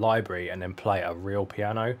 like a library, and then play a real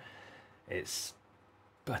piano, it's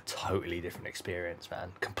a totally different experience,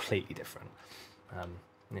 man. Completely different.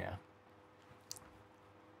 Yeah.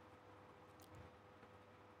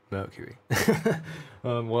 Mercury.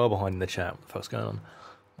 Well behind in the chat. What the fuck's going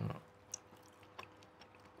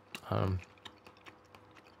on?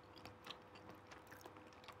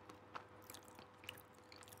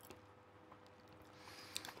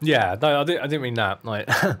 Yeah, no, I didn't mean that. Like,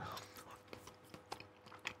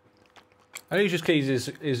 Alicia's Keys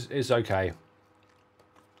is okay.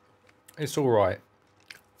 It's all right.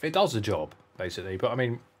 It does the job, basically. But I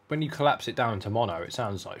mean, when you collapse it down into mono, it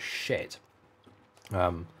sounds like shit.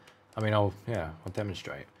 I mean, I'll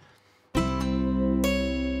demonstrate.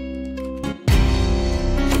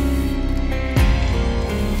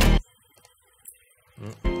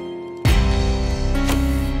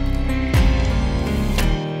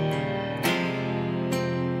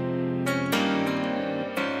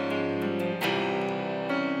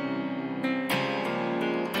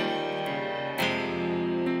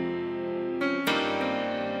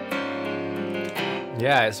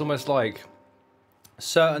 Yeah, it's almost like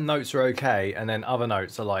certain notes are okay, and then other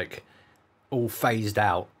notes are like all phased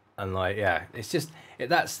out, and like, yeah, it's just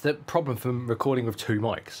that's the problem from recording with two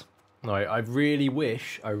mics. Like, I really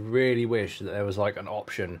wish that there was like an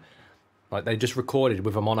option, like they just recorded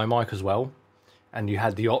with a mono mic as well, and you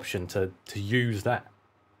had the option to use that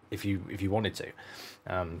if you wanted to,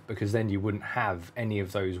 because then you wouldn't have any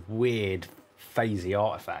of those weird phasey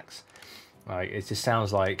artifacts. Like, it just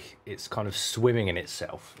sounds like it's kind of swimming in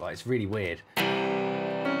itself. Like, it's really weird.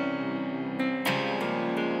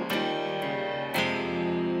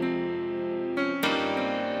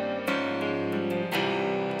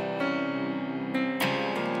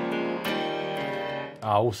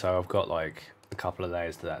 Also, I've got like a couple of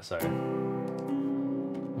layers to that. So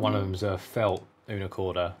one of them's a felt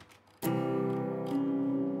unicorder,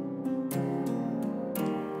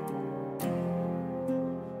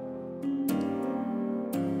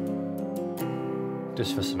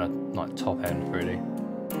 just for some like top end, really.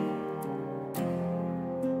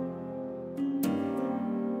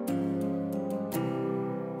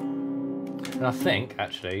 And I think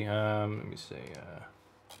actually, let me see.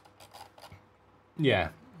 Yeah,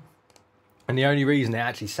 and the only reason it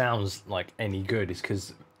actually sounds like any good is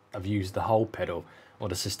because I've used the hold pedal or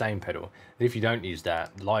the sustain pedal. If you don't use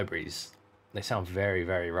that, libraries, they sound very,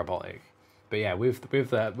 very robotic. But yeah, with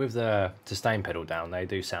the sustain pedal down, they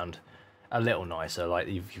do sound a little nicer. Like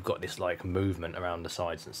you've got this like movement around the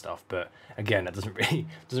sides and stuff. But again, that doesn't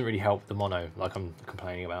really help the mono like I'm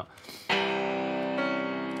complaining about.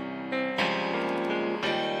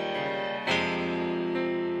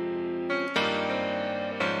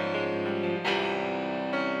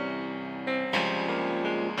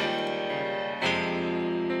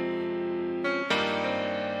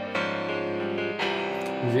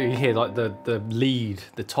 You hear like the lead,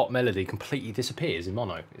 the top melody completely disappears in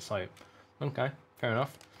mono. It's like, okay, fair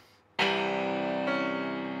enough. I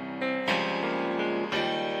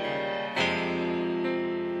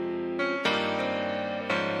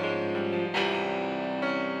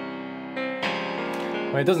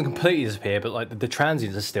mean, it doesn't completely disappear, but like the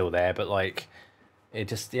transients are still there, but like it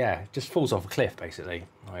just, yeah, it just falls off a cliff basically.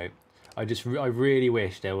 Like I really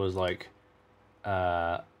wish there was like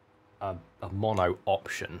a mono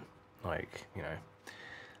option, like, you know.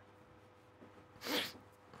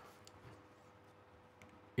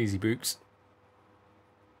 Easy books.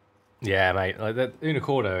 Yeah, mate, like that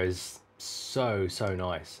Unicorda is so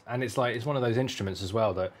nice, and it's like, it's one of those instruments as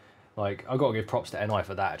well that, like, I've got to give props to NI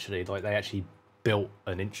for that actually. Like they actually built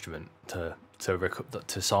an instrument to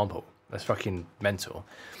sample. That's fucking mental.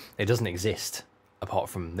 It doesn't exist apart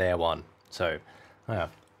from their one. So yeah.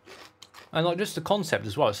 And like just the concept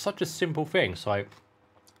as well, it's such a simple thing. So like,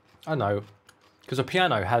 I don't know, because a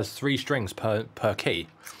piano has 3 strings per key,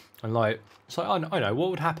 and like, so I know what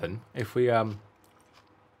would happen if we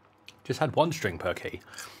just had 1 string per key.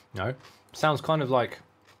 You know, sounds kind of like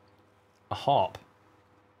a harp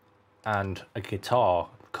and a guitar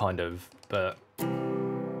kind of, but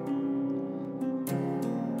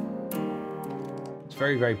it's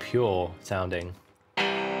very, very pure sounding.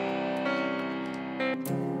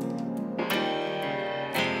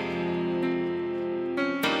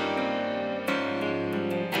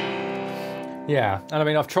 Yeah, and I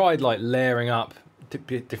mean, I've tried like layering up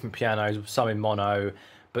different pianos, some in mono,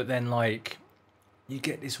 but then like you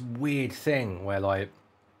get this weird thing where like,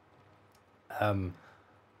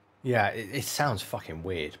 yeah, it sounds fucking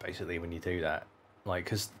weird basically when you do that. Like,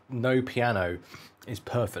 because no piano is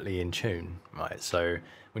perfectly in tune, right? So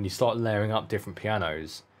when you start layering up different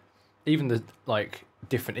pianos, even the like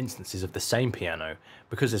different instances of the same piano,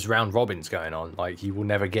 because there's round robins going on, like you will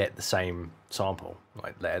never get the same sample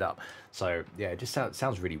like layered up. So yeah, it just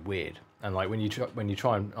sounds really weird. And like when you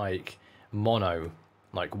try and like mono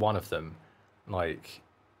like one of them, like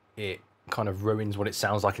it kind of ruins what it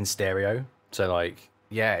sounds like in stereo. So like,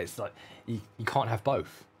 yeah, it's like you can't have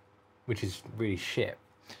both, which is really shit.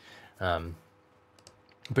 But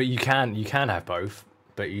you can have both,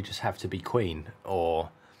 but you just have to be Queen, or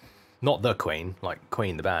not the Queen, like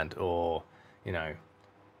Queen the band, or, you know,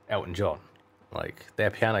 Elton John. Like their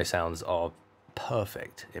piano sounds are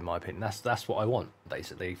perfect in my opinion. That's what I want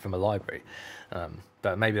basically from a library.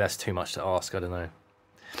 But maybe that's too much to ask, I don't know.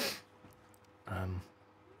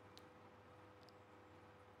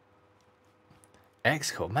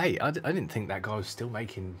 Xcore, mate, I didn't think that guy was still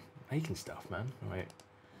making stuff, man. Right.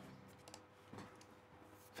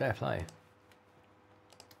 Fair play.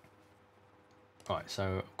 Right,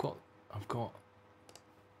 so I've got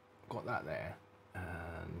that there,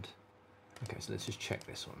 and okay, so let's just check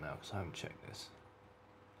this one now because I haven't checked this.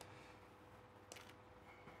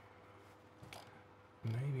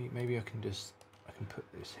 Maybe I can put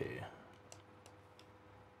this here,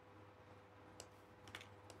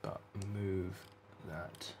 but move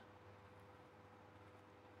that.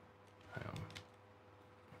 Hang on.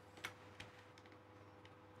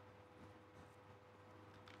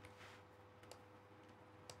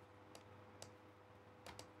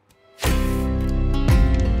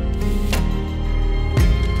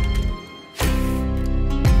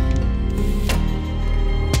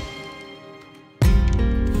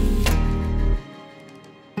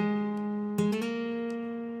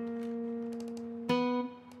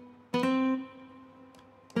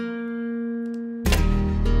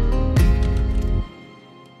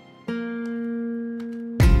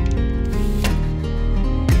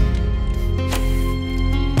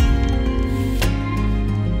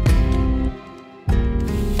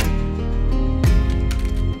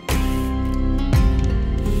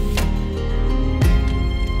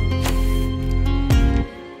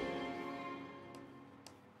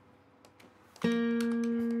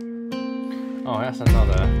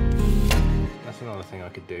 that's another thing I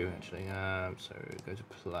could do actually. So go to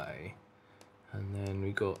play, and then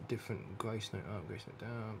we got different grace note up, grace note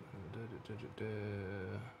down.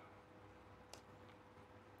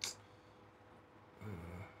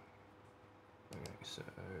 Okay, so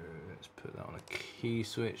let's put that on a key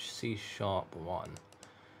switch. C sharp 1,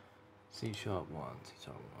 C sharp 1, C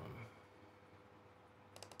sharp 1.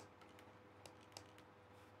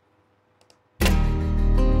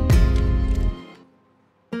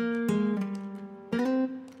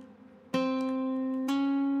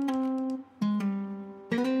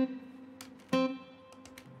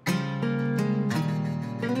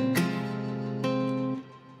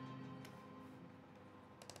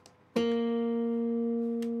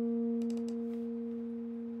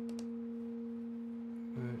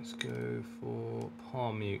 Let's go for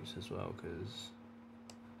palm mutes as well, because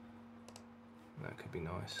that could be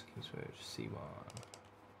nice. Key switch C1.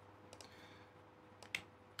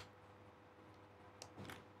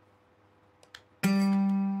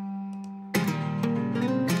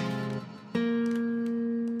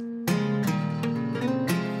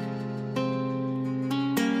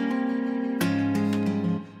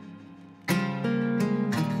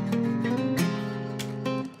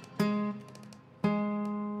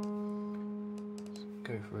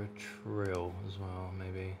 Go for a trill as well,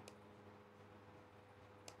 maybe.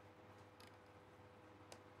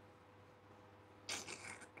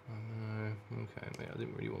 Okay, I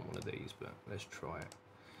didn't really want one of these, but let's try it.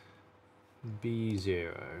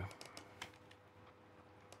 B0.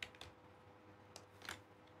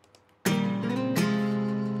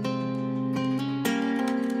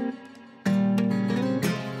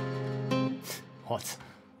 What?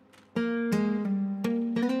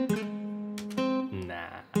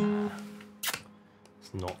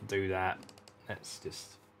 Let's not do that. Let's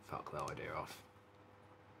just fuck that idea off.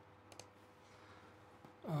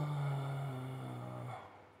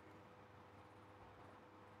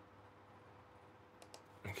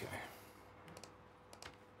 Okay.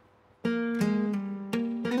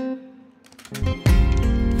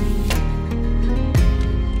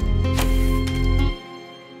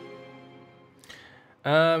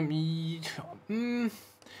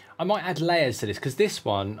 I might add layers to this, because this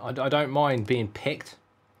one I don't mind being picked,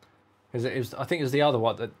 because it was, I think it was the other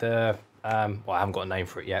one that the well, I haven't got a name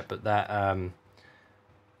for it yet, but that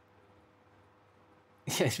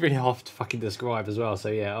yeah, it's really hard to fucking describe as well. So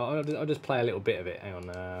yeah, I'll just play a little bit of it. Hang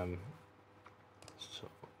on.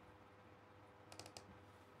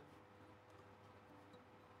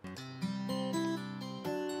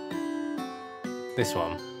 This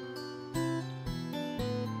one.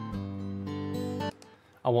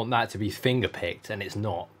 I want that to be finger picked, and it's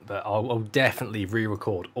not, but I'll definitely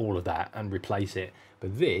re-record all of that and replace it.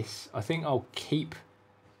 But this, I think I'll keep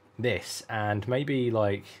this and maybe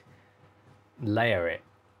like layer it.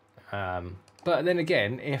 But then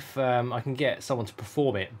again, if I can get someone to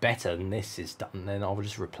perform it better than this is done, then I'll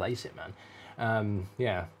just replace it, man.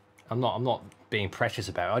 Yeah, I'm not being precious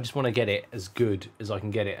about it. I just want to get it as good as I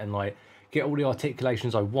can get it, and like get all the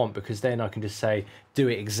articulations I want, because then I can just say, do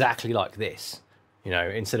it exactly like this. You know,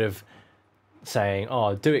 instead of saying,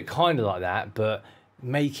 oh, do it kind of like that, but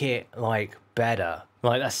make it like better.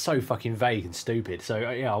 Like, that's so fucking vague and stupid. So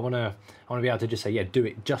yeah, I wanna be able to just say, yeah, do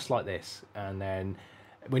it just like this, and then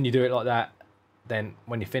when you do it like that, then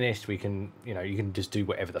when you're finished, we can, you know, you can just do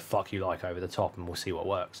whatever the fuck you like over the top, and we'll see what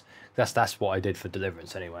works. That's what I did for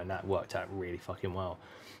Deliverance anyway, and that worked out really fucking well.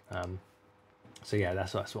 So yeah,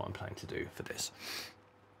 that's what I'm planning to do for this.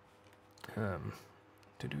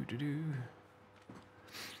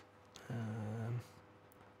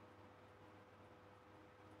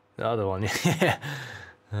 The other one, yeah.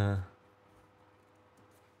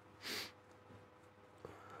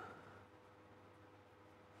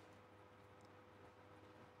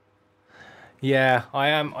 Yeah, I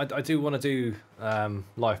am. I do want to do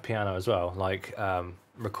live piano as well, like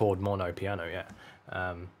record mono piano. Yeah,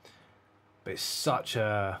 but it's such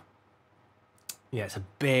a it's a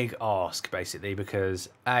big ask basically, because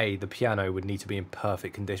the piano would need to be in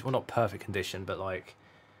perfect condition. Well, not perfect condition, but like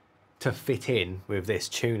to fit in with this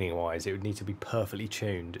tuning wise, it would need to be perfectly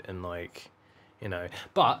tuned, and like, you know.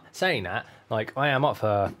 But saying that, like, I am up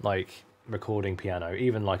for like recording piano,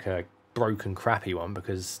 even like a broken crappy one,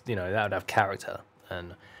 because, you know, that would have character,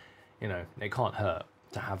 and, you know, it can't hurt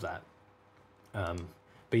to have that.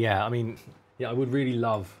 But yeah, I mean, yeah, I would really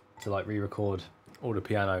love to like re-record all the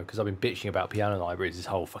piano, because I've been bitching about piano libraries this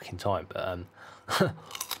whole fucking time. But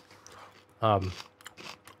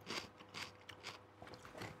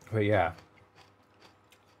but yeah,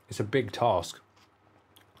 it's a big task,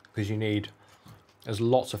 because you need there's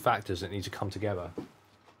lots of factors that need to come together.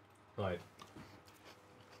 Like,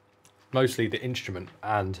 mostly the instrument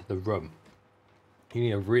and the room. You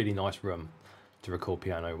need a really nice room to record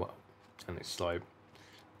piano well. And it's like,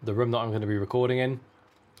 the room that I'm going to be recording in,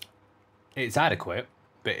 it's adequate,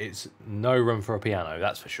 but it's no room for a piano,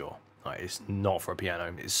 that's for sure. Like, it's not for a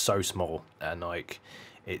piano. It's so small, and like,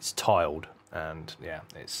 it's tiled, and yeah,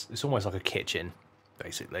 it's almost like a kitchen,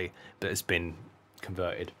 basically, but it's been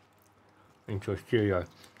converted into a studio.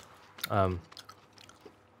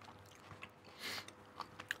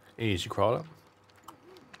 Easy crawler.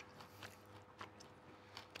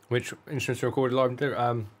 Which instruments are recorded live?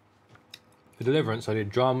 For Deliverance, I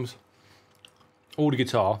did drums, all the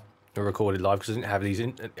guitar were recorded live because I didn't have I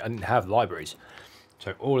didn't have libraries,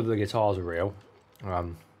 so all of the guitars are real.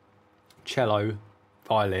 Cello,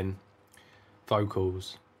 violin,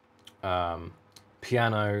 vocals,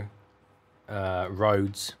 piano,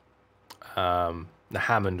 Rhodes, the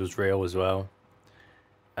Hammond was real as well.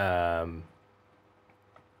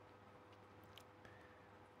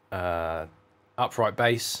 Upright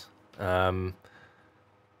bass, and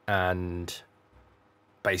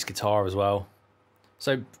bass guitar as well.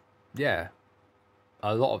 So yeah,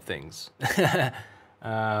 a lot of things.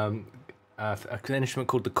 An instrument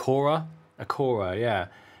called the kora. A kora, yeah.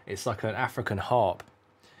 It's like an African harp,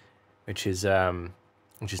 which is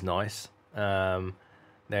nice.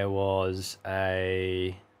 There was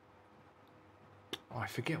a, oh, I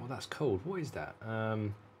forget what that's called. What is that?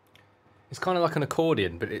 It's kind of like an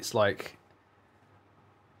accordion, but it's like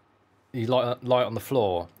you light on the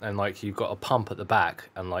floor, and like you've got a pump at the back,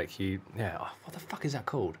 and like yeah. Oh, what the fuck is that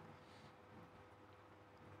called?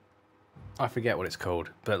 I forget what it's called,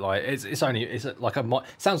 but like it's like a,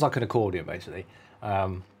 sounds like an accordion basically.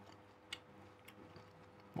 What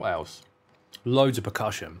else? Loads of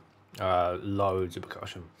percussion. Loads of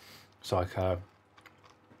percussion. It's like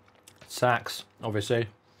sax, obviously.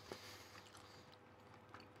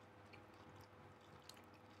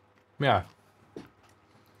 Yeah.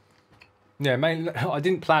 Yeah, mainly, I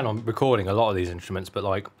didn't plan on recording a lot of these instruments, but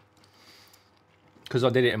like, because I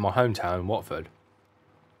did it in my hometown, Watford,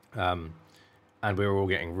 and we were all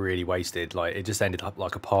getting really wasted. Like, it just ended up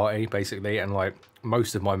like a party, basically, and like,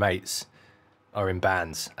 most of my mates are in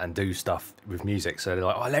bands and do stuff with music, so they're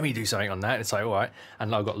like, oh, let me do something on that. It's like, all right.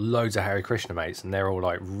 And I've got loads of Hare Krishna mates, and they're all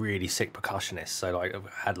like really sick percussionists. So like,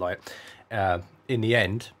 I've had like, in the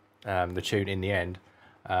end, the tune In the End,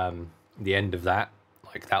 the end of that,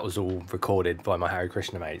 like, that was all recorded by my Hare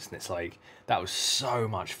Krishna mates, and it's like, that was so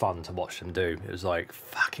much fun to watch them do. It was like,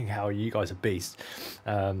 fucking hell, you guys are beasts.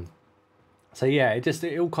 So yeah,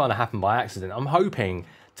 it all kind of happened by accident. I'm hoping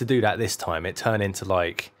to do that this time. It turned into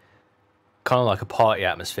like, kind of like a party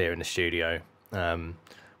atmosphere in the studio,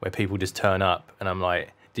 where people just turn up, and I'm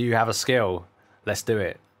like, do you have a skill? Let's do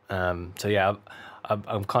it. So yeah,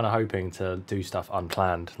 I'm kind of hoping to do stuff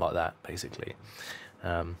unplanned like that, basically.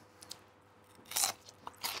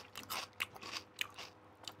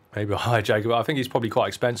 Maybe I'll hire Jacob, but I think he's probably quite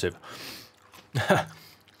expensive.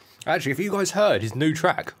 Actually, if you guys heard his new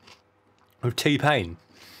track with T-Pain,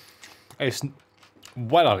 it's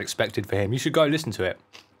well unexpected for him. You should go listen to it.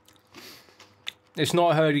 It's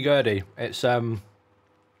not hurdy-gurdy. It's, fuck,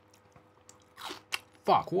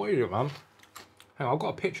 what is it, man? Hang on, I've got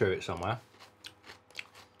a picture of it somewhere.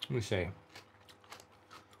 Let me see.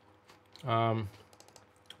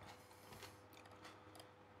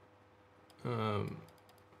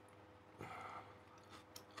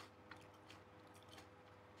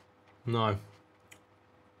 No.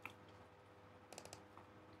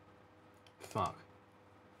 Fuck.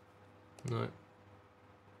 No.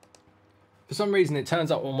 For some reason, it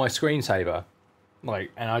turns up on my screensaver,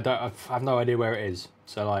 like, and I have no idea where it is.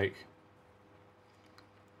 So like,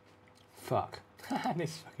 fuck.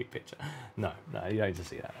 This fucking picture. No, you don't need to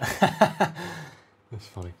see that. That's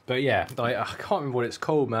funny. But yeah, like, I can't remember what it's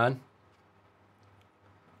called, man.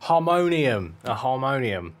 Harmonium. A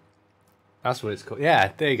harmonium. That's what it's called.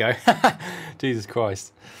 Yeah, there you go. Jesus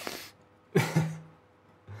Christ. I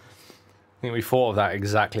think we thought of that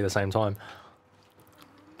exactly the same time.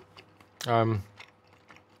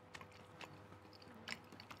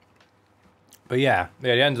 But yeah, the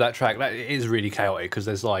end of that track, that is really chaotic, because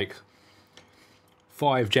there's like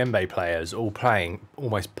 5 djembe players all playing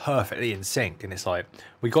almost perfectly in sync, and it's like,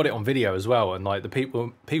 we got it on video as well, and like the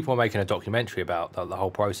people are making a documentary about the whole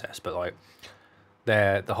process, but like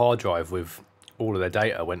the hard drive with all of their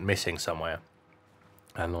data went missing somewhere,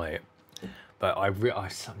 and like, but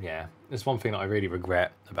yeah, there's one thing that I really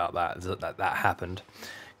regret about that happened,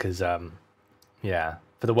 because yeah,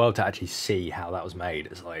 for the world to actually see how that was made,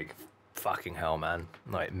 it's like, fucking hell, man.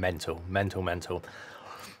 Like, mental, mental, mental.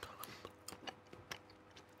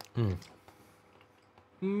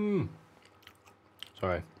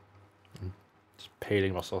 Sorry. Just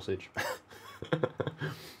peeling my sausage.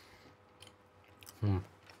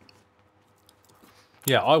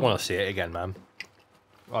 Yeah, I want to see it again, man.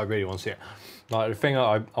 I really want to see it. Like, the thing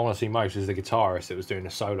I want to see most is the guitarist that was doing the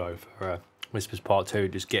solo for Whispers Part 2,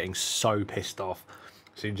 just getting so pissed off.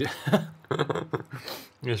 So just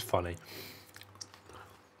it's funny.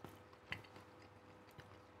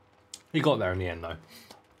 He got there in the end, though.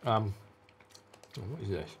 What is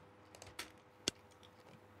this?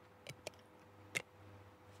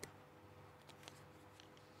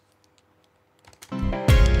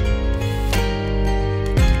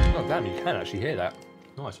 Oh, damn, you can actually hear that.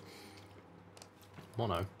 Nice.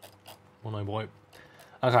 Mono boy.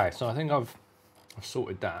 Okay, so I think I've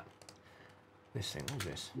sorted that. This thing, what is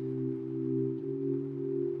this?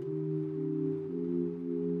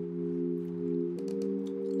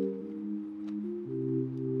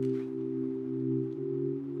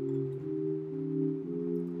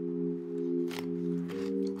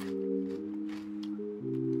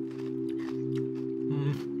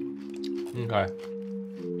 Okay.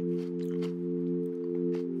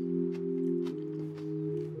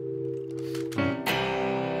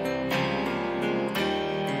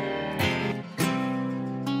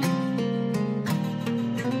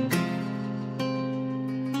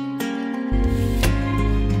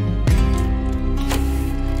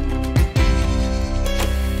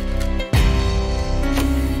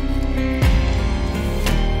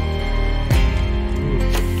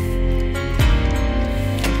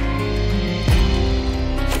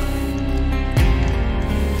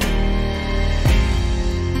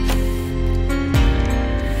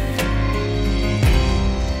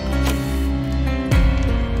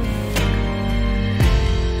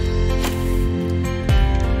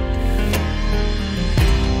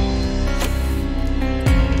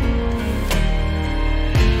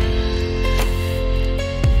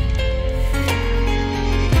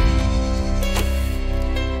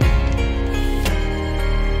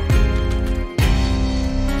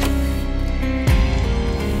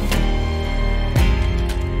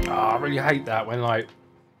 Hate that when like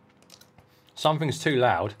something's too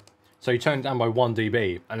loud, so you turn it down by 1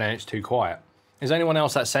 dB and then it's too quiet. Is anyone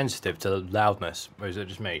else that sensitive to loudness, or is it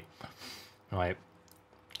just me? Right,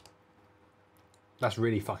 that's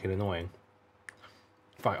really fucking annoying.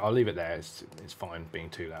 Fine, I'll leave it there. It's fine being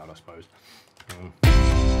too loud, I suppose.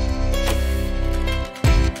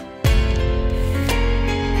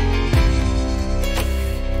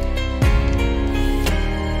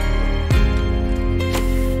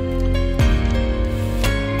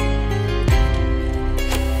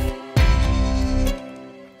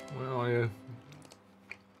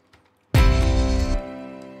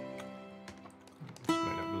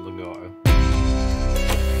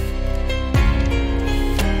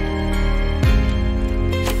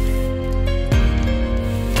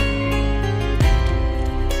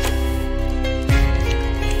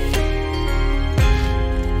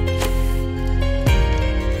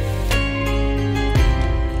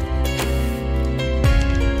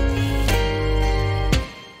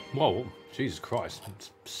 Whoa, Jesus Christ,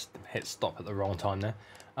 hit stop at the wrong time there.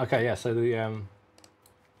 Okay, yeah, so the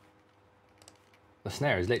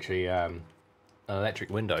snare is literally an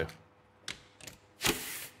electric window.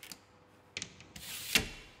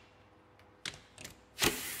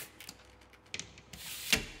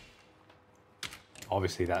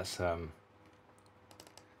 Obviously that's what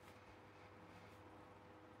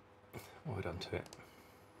have I done to it?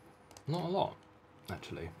 Not a lot,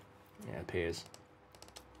 actually. Yeah, it appears.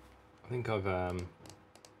 I think I've oh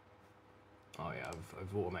yeah,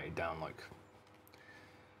 I've automated down like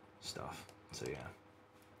stuff. So yeah,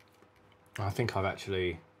 I think I've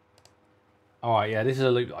actually. All right, yeah, this is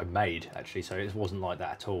a loop that I made actually, so it wasn't like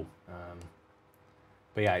that at all.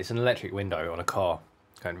 But yeah, it's an electric window on a car,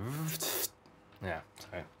 going. Yeah, so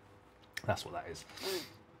that's what that is.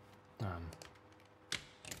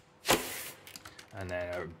 And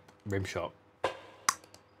then a rim shot.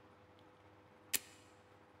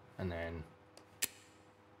 And then it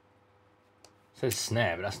says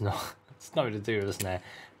snare, but that's not. It's nothing to do with a snare.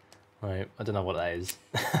 Right, I don't know what that is.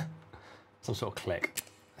 Some sort of click.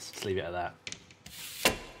 Let's just leave it at that.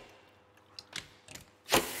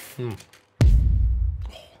 Oh,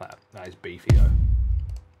 that is beefy though.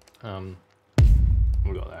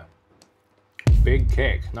 What we got there? Big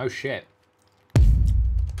kick. No shit.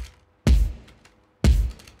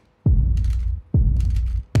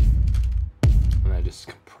 Just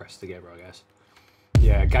compressed together, I guess.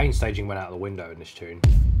 Yeah, gain staging went out the window in this tune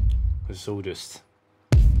It's all just...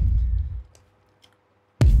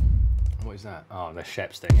 What is that? Oh, the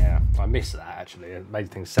Sheps thing, yeah. I missed that, actually. It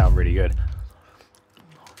made things sound really good.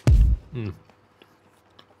 Mm.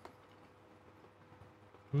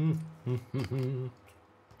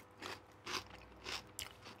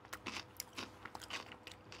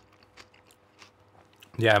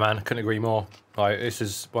 Yeah, man, I couldn't agree more. Like, this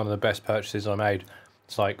is one of the best purchases I made.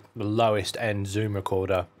 It's like the lowest end Zoom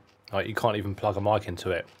recorder. Like, you can't even plug a mic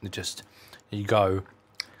into it. It just, you go,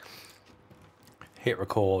 hit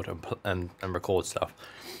record and record stuff.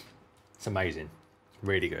 It's amazing.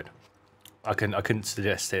 Really good. I couldn't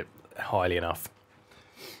suggest it highly enough.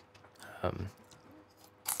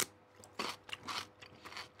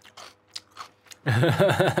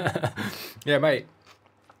 Yeah, mate.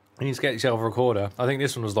 You need to get yourself a recorder. I think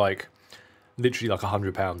this one was like literally like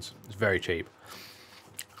 £100. It's very cheap.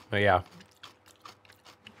 But yeah.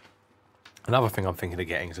 Another thing I'm thinking of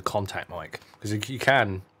getting is a contact mic, because you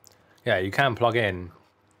can plug in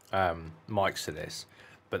mics to this,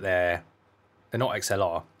 but they're not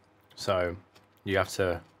XLR, so you have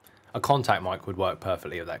to. A contact mic would work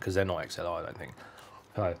perfectly with that because they're not XLR, I don't think.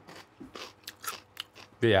 So,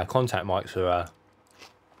 but yeah, contact mics are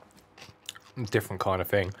a different kind of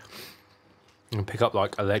thing. You can pick up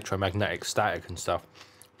like electromagnetic static and stuff.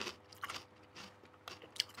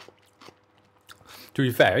 To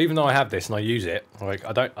be fair, even though I have this and I use it, like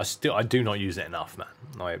I do not use it enough, man.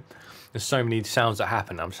 Like, there's so many sounds that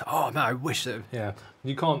happen. I'm just, oh man, I wish that, yeah.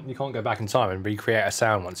 You can't go back in time and recreate a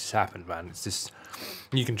sound once it's happened, man. It's just,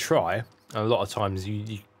 you can try. And a lot of times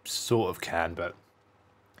you sort of can, but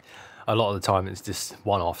a lot of the time it's just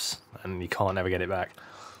one-offs and you can't ever get it back.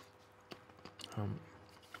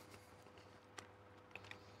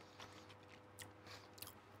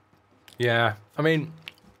 Yeah, I mean,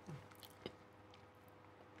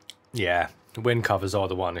 yeah, the wind covers are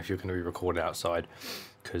the one if you're going to be recording outside,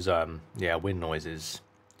 because yeah, wind noises,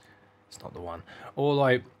 it's not the one. Or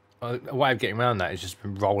like a way of getting around that is just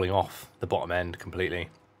rolling off the bottom end completely.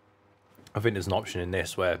 I think there's an option in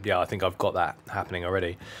this where, yeah, I think I've got that happening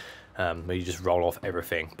already, where you just roll off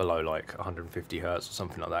everything below like 150 hertz or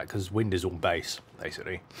something like that, because wind is all bass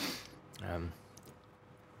basically.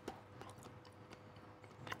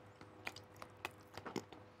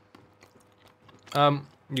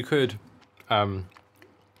 You could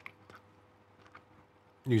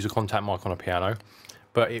use a contact mic on a piano,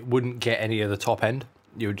 but it wouldn't get any of the top end.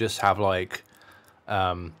 You would just have like,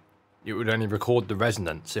 it would only record the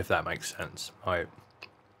resonance, if that makes sense. Like,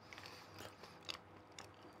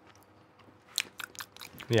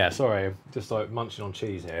 yeah, sorry, just like munching on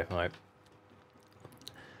cheese here. Like,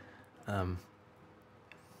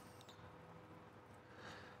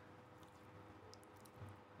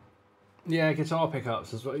 yeah, guitar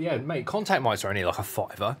pickups as well. Yeah, mate, contact mics are only like a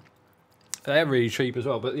 £5. They're really cheap as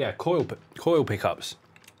well. But yeah, coil pickups.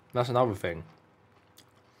 That's another thing.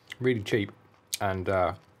 Really cheap, and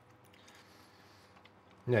yeah,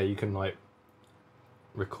 you can like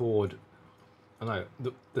record. I know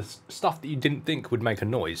the stuff that you didn't think would make a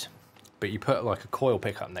noise, but you put like a coil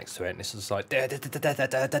pickup next to it, and it's just like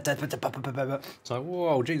it's like,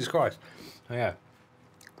 whoa, Jesus Christ! So, yeah,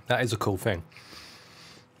 that is a cool thing.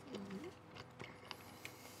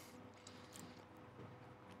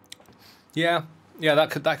 Yeah, that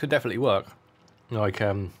could definitely work. Like,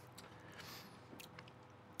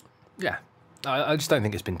 yeah, I just don't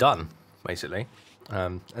think it's been done, basically,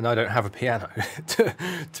 and I don't have a piano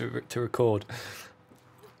to record.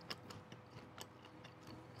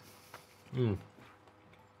 But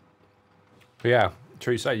yeah,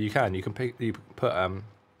 true. Say you can put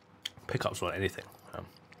pickups on anything.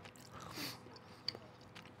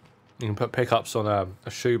 You can put pickups on a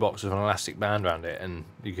shoebox with an elastic band around it, and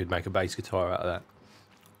you could make a bass guitar out of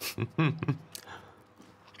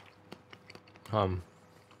that.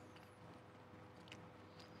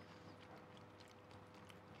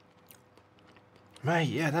 Mate,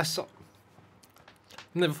 yeah, that's...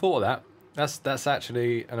 Never thought of that. That's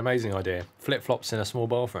actually an amazing idea. Flip-flops in a small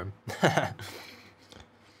bathroom.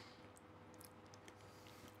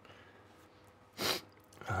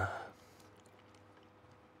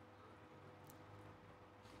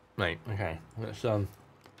 Mate, okay, let's right,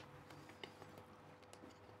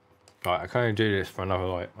 I can only do this for another,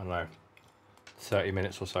 like, I don't know, 30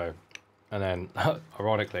 minutes or so, and then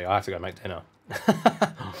ironically I have to go make dinner.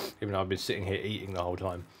 Even though I've been sitting here eating the whole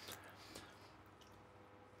time.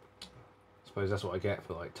 I suppose that's what I get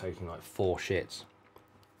for like taking like 4 shits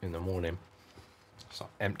in the morning. So I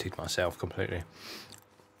emptied myself completely.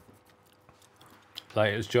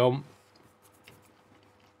 Latest job.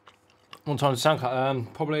 What time to sound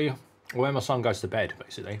cut? Probably when my son goes to bed,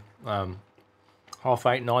 basically.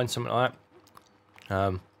 8:30, 9, something like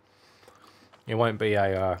that. It won't be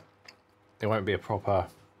a proper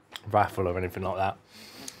raffle or anything like that,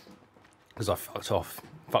 because I fucked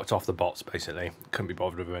off the bots, basically. Couldn't be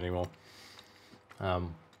bothered with them anymore.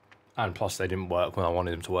 And plus they didn't work when I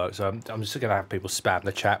wanted them to work, so I'm just gonna have people spam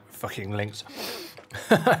the chat with fucking links.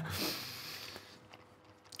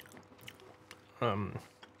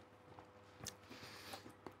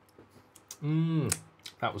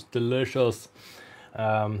 That was delicious.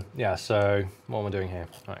 Yeah, so what am I doing here?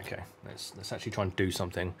 Right, okay, let's actually try and do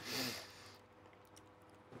something.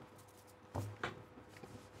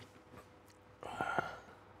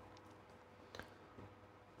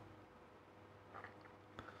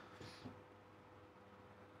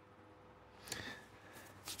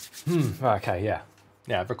 Okay, yeah,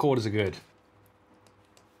 recorders are good.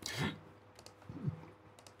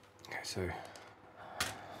 Okay, so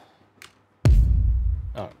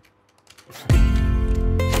oh.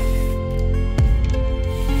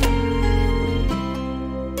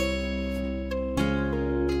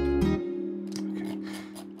 Okay,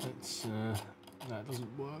 let's that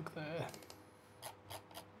doesn't work there.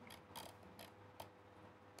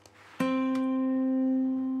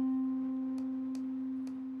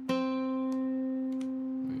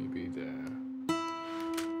 Maybe there.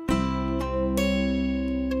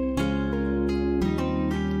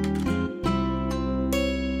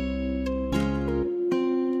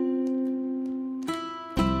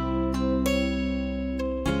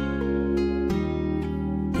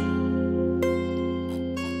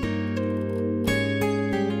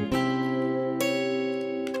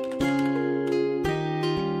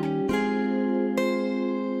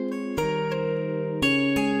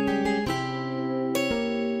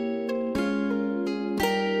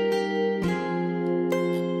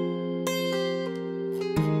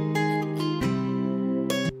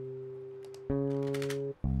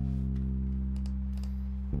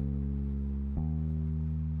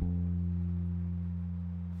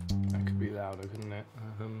 That could be louder, couldn't it?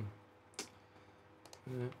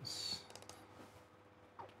 Let's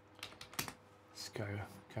go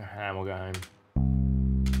ham or go home.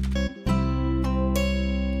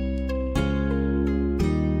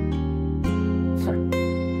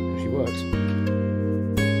 Actually works.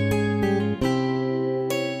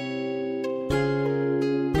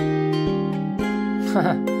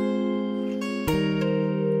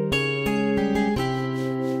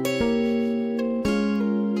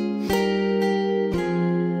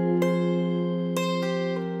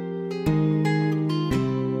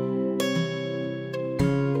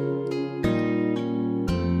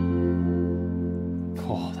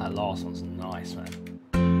 Oh, that last one's nice, man.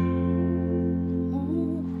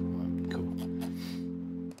 Cool.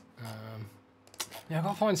 Yeah, I've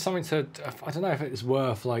got to find something to. I don't know if it's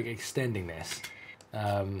worth like extending this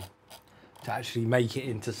to actually make it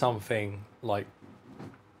into something like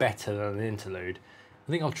better than an interlude.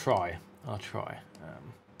 I think I'll try.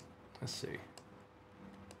 Let's see.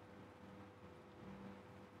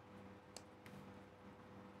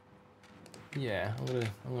 Yeah,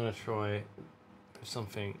 I'm gonna try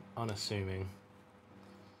something unassuming.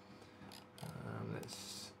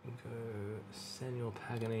 Let's go Senor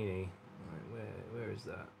Paganini. Right, where is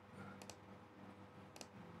that?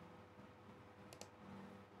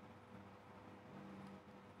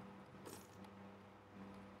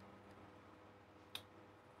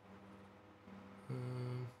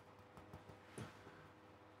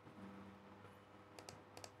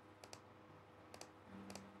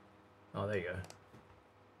 Oh, there you go.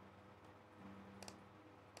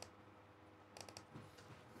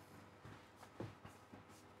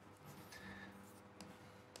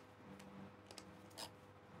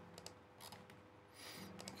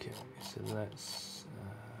 Okay, so let's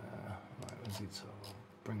right, where's it? So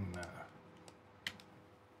bring that.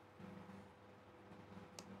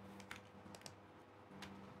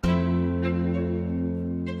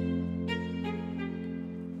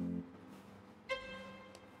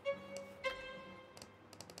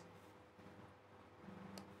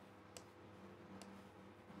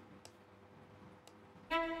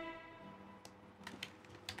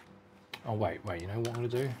 Oh wait, you know what I'm going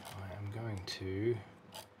to do? I am going to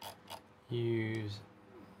use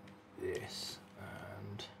this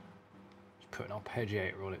and just put an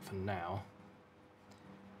arpeggiator on it for now,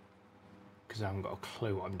 because I haven't got a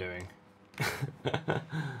clue what I'm doing.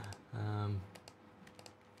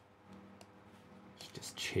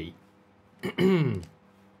 Just cheat.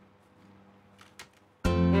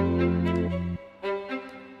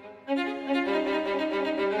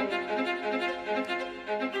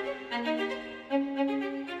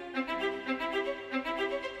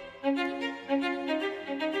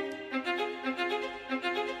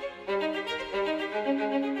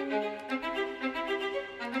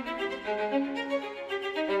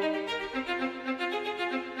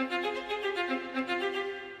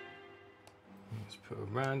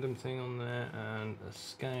 random thing on there and a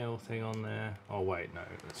scale thing on there. Oh wait, no,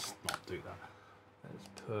 let's not do that. Let's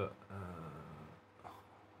put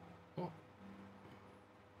what?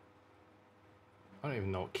 I don't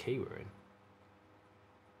even know what key we're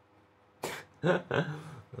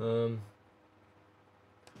in.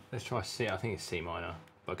 Let's try C. I think it's C minor,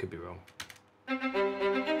 but I could be wrong.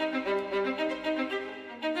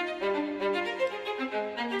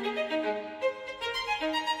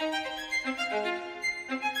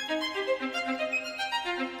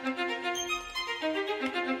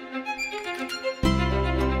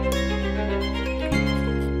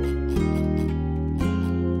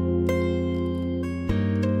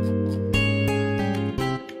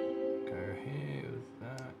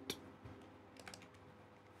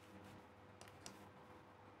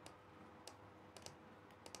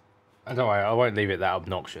 Don't worry, I won't leave it that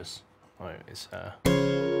obnoxious. Right, it's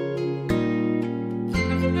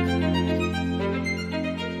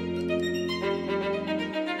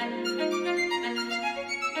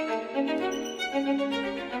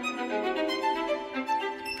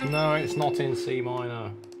no, it's not in C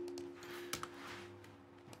minor.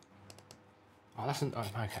 Oh, that's an, oh,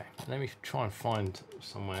 okay. Let me try and find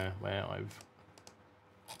somewhere where I've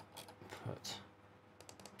put.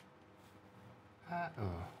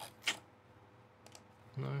 Oh.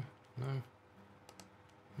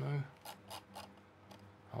 No.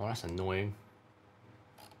 Oh, that's annoying.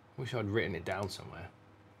 Wish I'd written it down somewhere.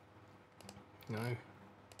 No.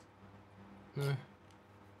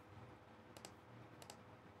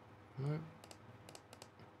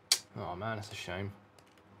 Oh man, that's a shame.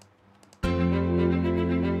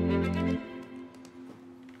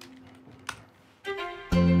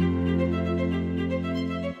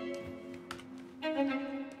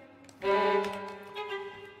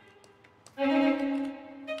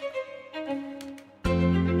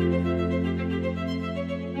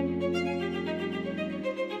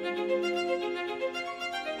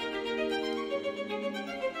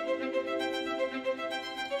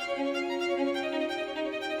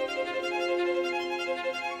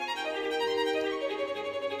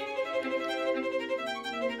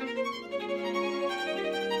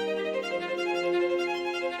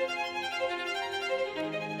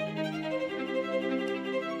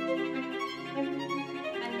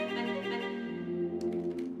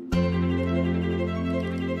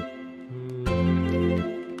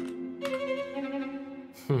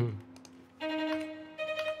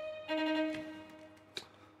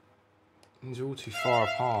 These are all too far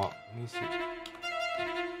apart.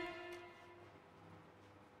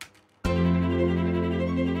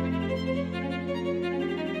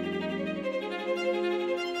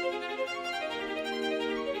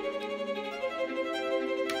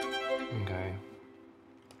 Okay.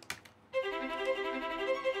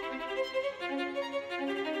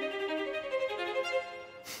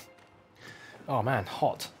 Oh man,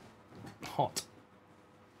 hot.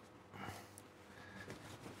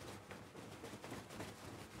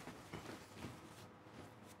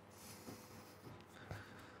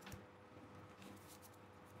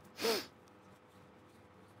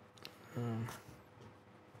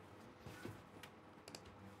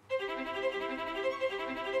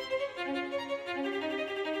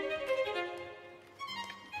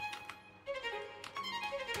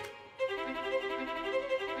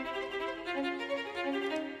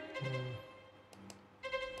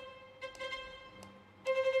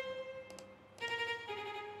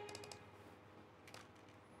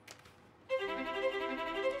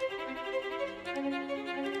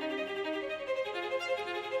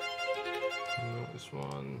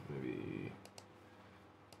 One maybe.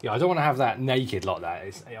 Yeah, I don't want to have that naked like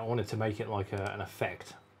that. I wanted to make it like an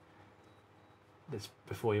effect. That's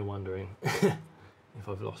before you're wondering if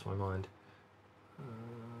I've lost my mind.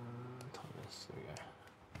 Thomas, there we go.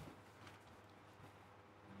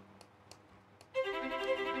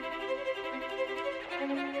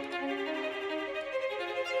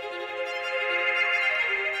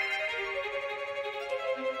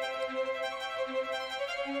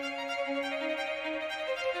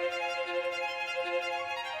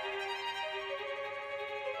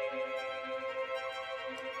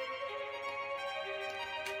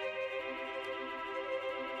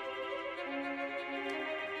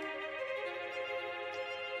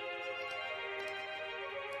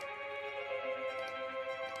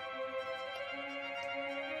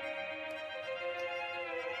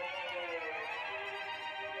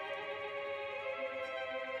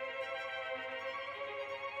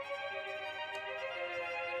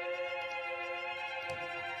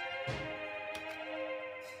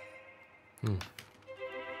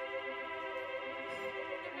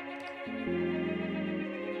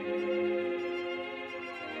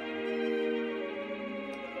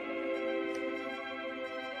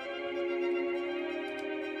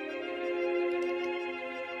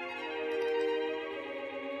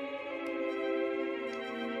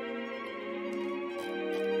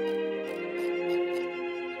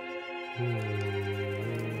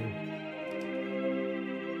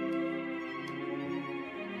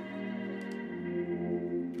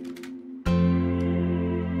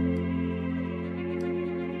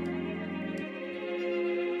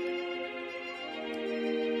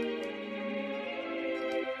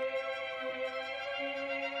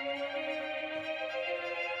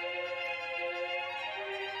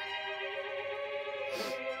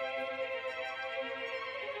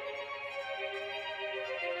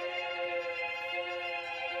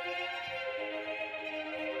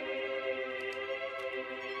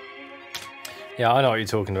 Yeah, I know what you're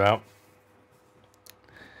talking about.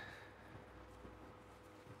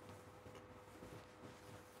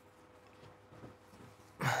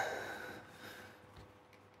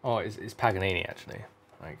 Oh, it's Paganini actually.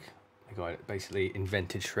 Like the guy that basically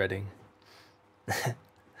invented shredding.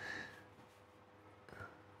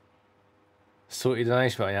 Sort your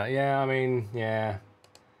donation button out. Yeah, I mean, yeah.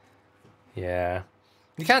 You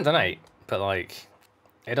can donate, but like,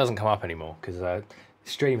 it doesn't come up anymore because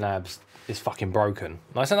Streamlabs is fucking broken.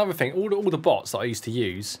 That's another thing. All the bots that I used to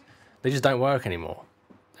use, they just don't work anymore.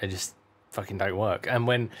 They just fucking don't work. And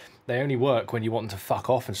when they only work when you want them to fuck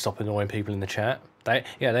off and stop annoying people in the chat. They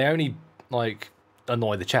only like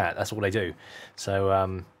annoy the chat. That's all they do.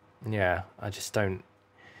 So yeah, I don't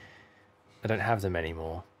have them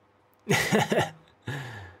anymore.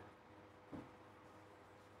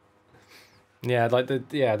 Yeah, like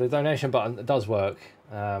the donation button does work,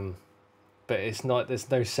 but it's not.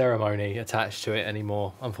 There's no ceremony attached to it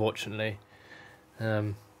anymore, unfortunately.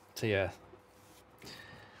 So yeah,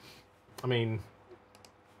 I mean,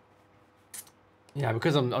 yeah,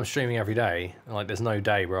 because I'm streaming every day. Like, there's no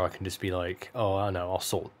day where I can just be like, oh, I know,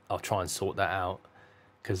 I'll try and sort that out,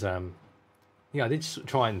 because yeah, I did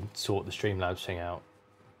try and sort the Streamlabs thing out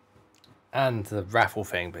and the raffle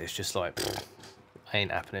thing, but it's just like, pfft,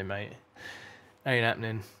 ain't happening, mate. Ain't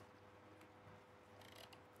happening.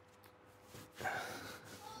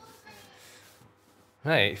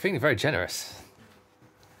 Hey, you're feeling very generous.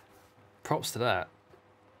 Props to that.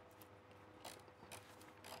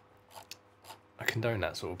 I condone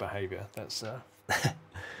that sort of behaviour. That's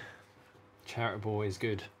charitable is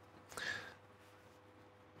good.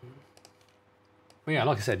 Well, yeah,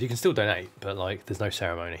 like I said, you can still donate, but like, there's no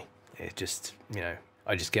ceremony. It just, you know,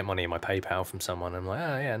 I just get money in my PayPal from someone. And I'm like,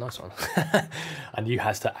 oh yeah, nice one. And you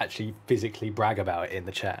has to actually physically brag about it in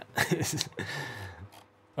the chat.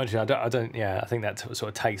 Actually, I don't. Yeah, I think that sort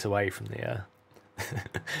of takes away from the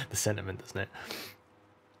the sentiment, doesn't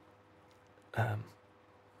it?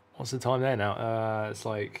 What's the time there now? It's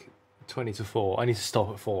like 20 to 4. I need to stop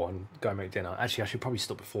at 4 and go and make dinner. Actually, I should probably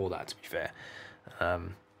stop before that, to be fair.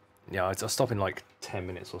 Yeah, I'll stop in like 10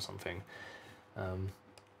 minutes or something.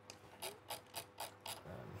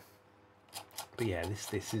 But yeah,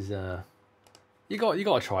 this is you got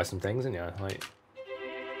to try some things, haven't you? Like,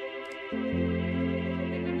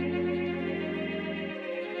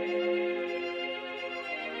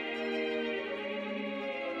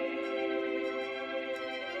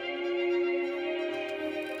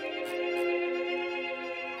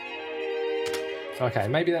 okay,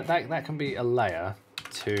 maybe that can be a layer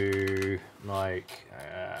to, like,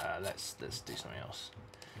 let's do something else.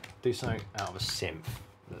 Do something out of a synth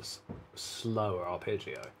that's slower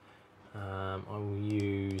arpeggio. I will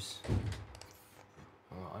use,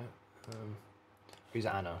 alright, use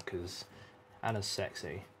Anna, because Anna's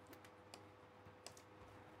sexy.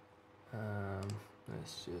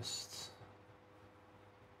 Let's just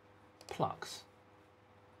plucks.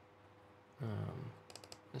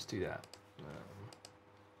 Let's do that.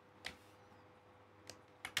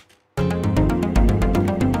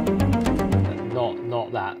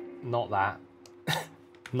 Not that, not that,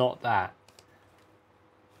 not that.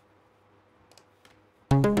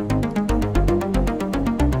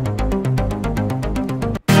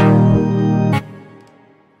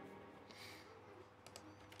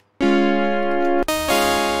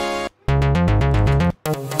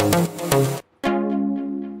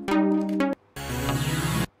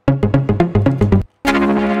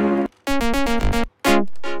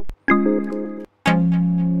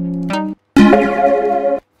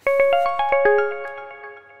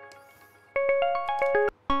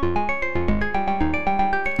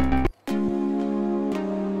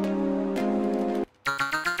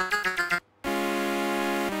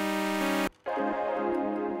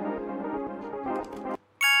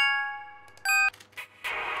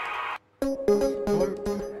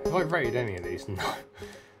 Have I rated any of these? No.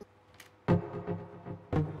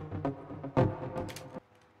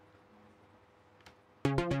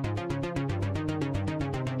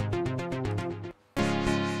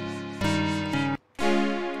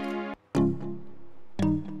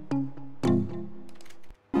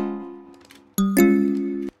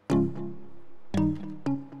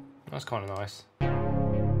 That's kind of nice.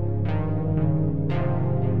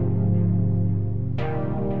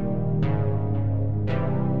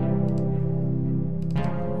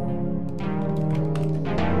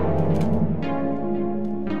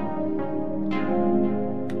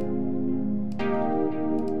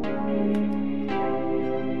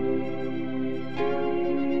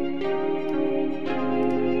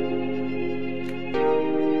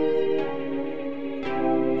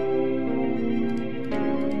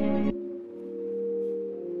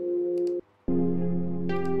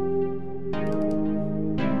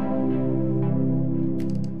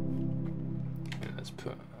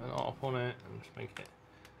 let's make it.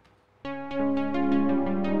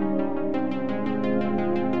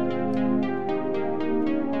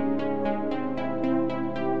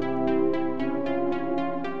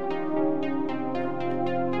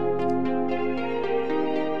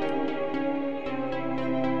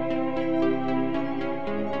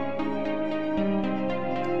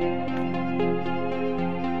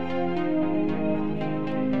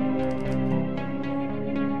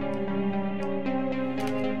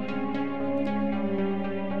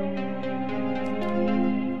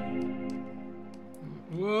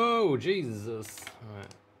 Whoa, Jesus. All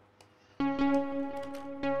right.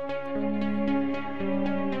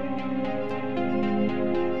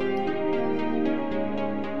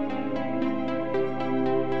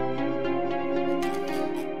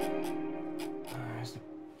 There's the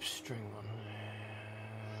string one.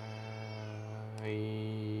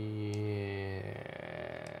 Yeah.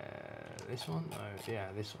 This one? No, yeah,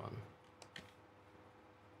 this one.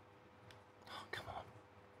 Oh, come on.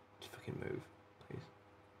 Just fucking move, please.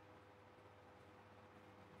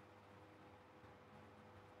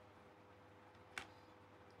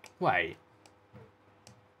 Wait.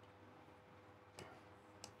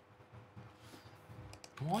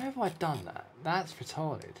 Why have I done that? That's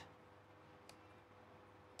retarded.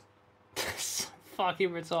 That's so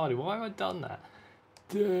fucking retarded. Why have I done that?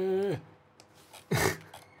 Duh.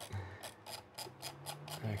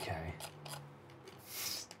 Okay.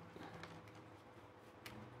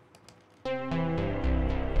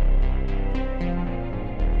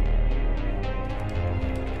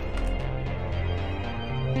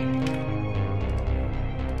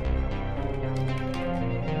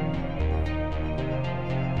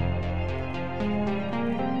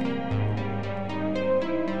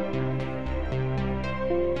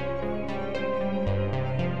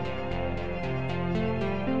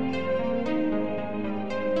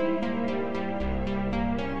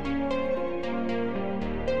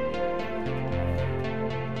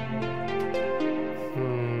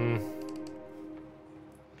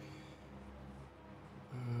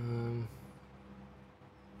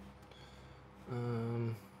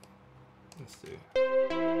 Let's do.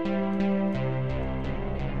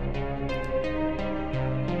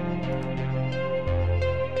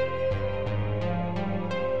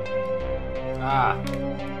 Ah.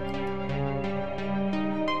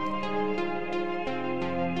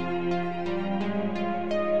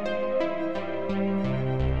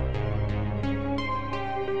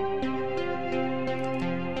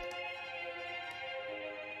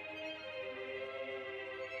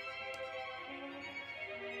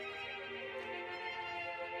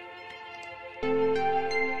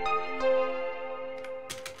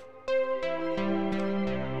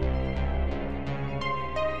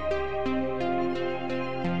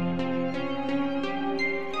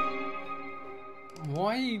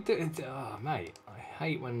 Why are you doing? Oh, mate, I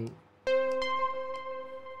hate when. I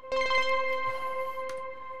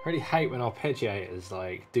really hate when arpeggiators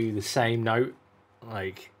like do the same note,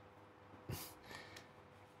 like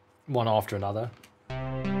one after another.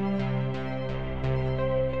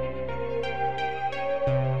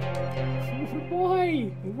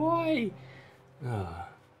 Why? Why? Oh,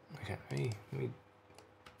 okay, let me.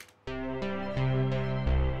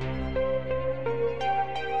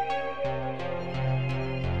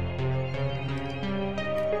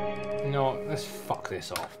 No, let's fuck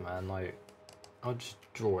this off, man. Like, I'll just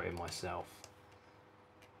draw it in myself.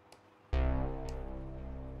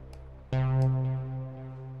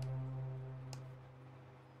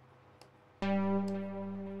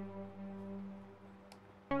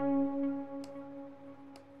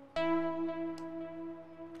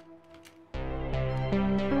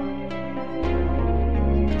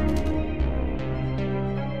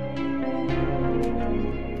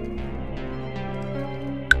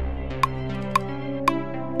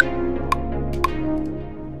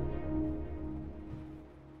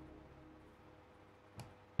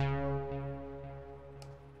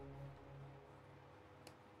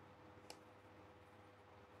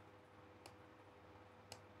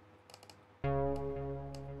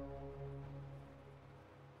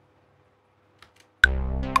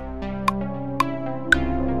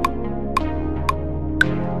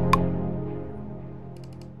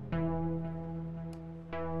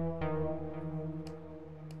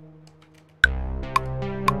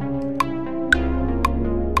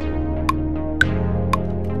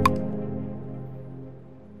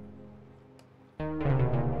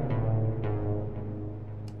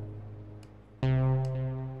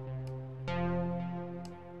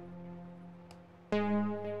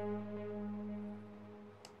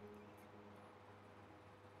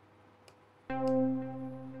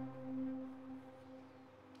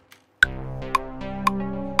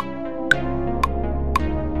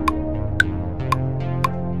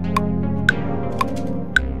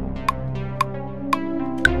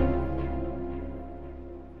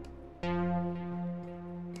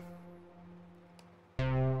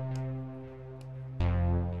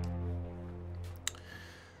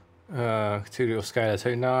 Two-little scalar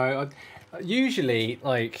too. No, usually,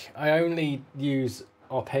 like, I only use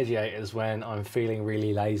arpeggiators when I'm feeling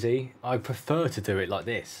really lazy. I prefer to do it like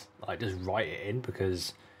this, like just write it in,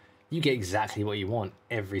 because you get exactly what you want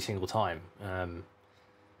every single time.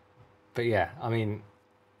 But yeah, I mean,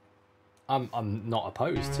 I'm not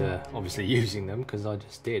opposed to obviously using them because I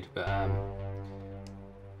just did, but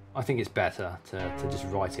I think it's better to just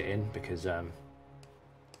write it in because, like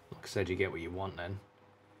I said, you get what you want then.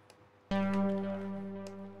 Okay,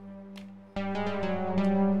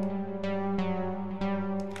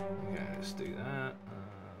 let's do that.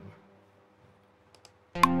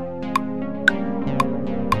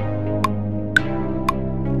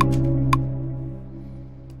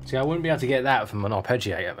 See, I wouldn't be able to get that from an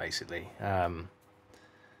arpeggiator, basically.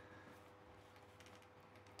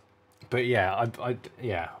 But yeah,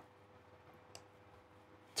 yeah.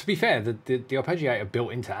 To be fair, the arpeggiator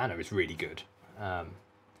built into Anna is really good.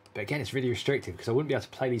 But again, it's really restrictive because I wouldn't be able to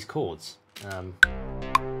play these chords.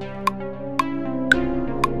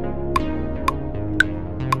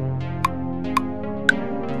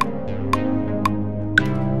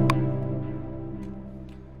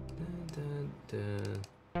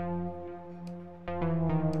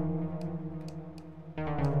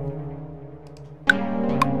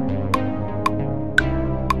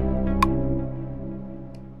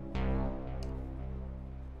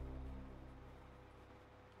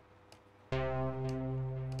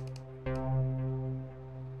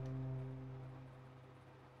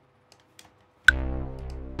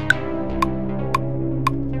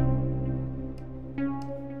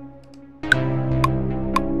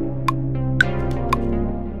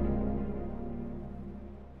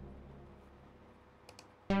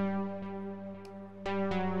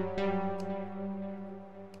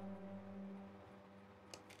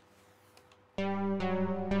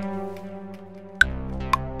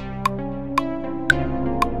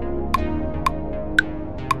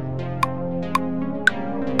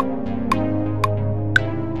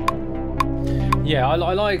 Yeah, I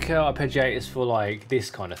like arpeggiators for like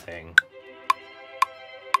this kind of thing.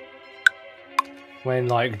 When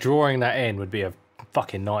like drawing that in would be a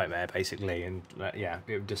fucking nightmare, basically, and yeah,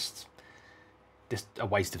 it would just a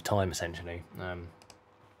waste of time essentially.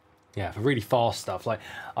 Yeah, for really fast stuff, like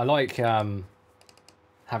I like having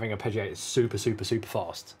arpeggiators super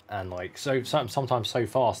fast, and like sometimes so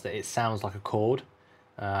fast that it sounds like a chord,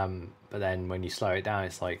 but then when you slow it down,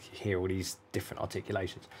 it's like you hear all these different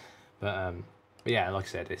articulations. But yeah, like I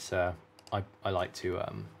said, it's I like to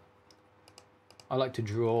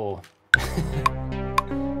draw.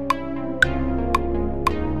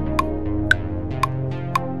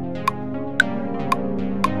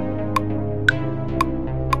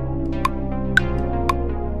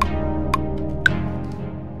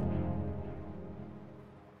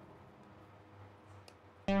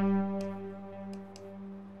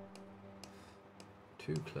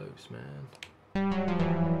 Too close, man.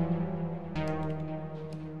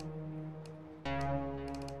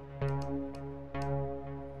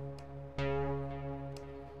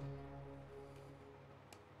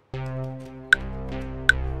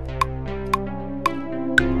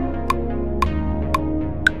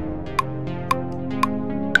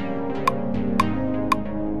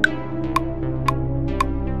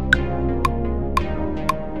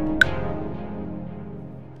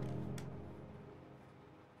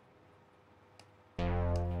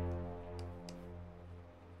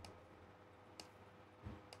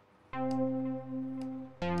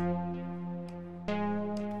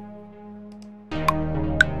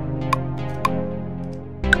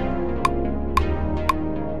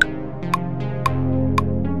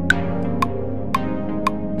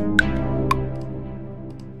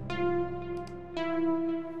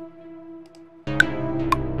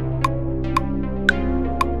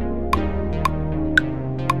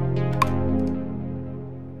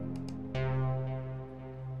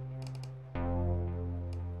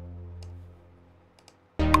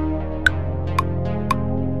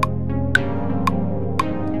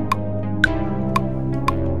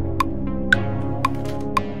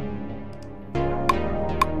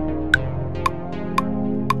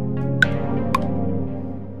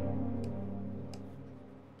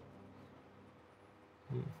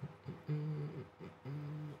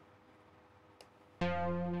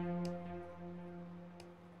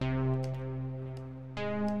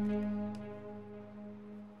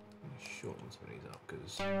 Shorten some of these up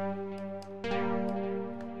because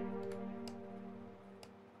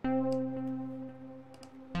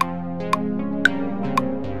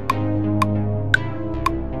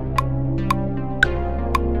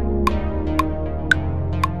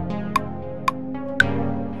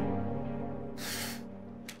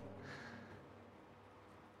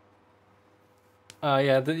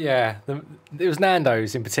yeah, it was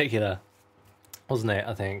Nando's in particular, wasn't it?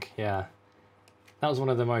 I think, yeah, that was one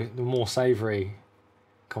of the more savoury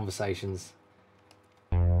conversations.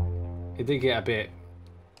 It did get a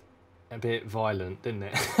bit violent, didn't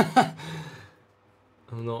it?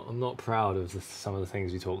 I'm not proud of some of the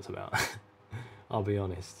things we talked about. I'll be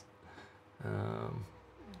honest.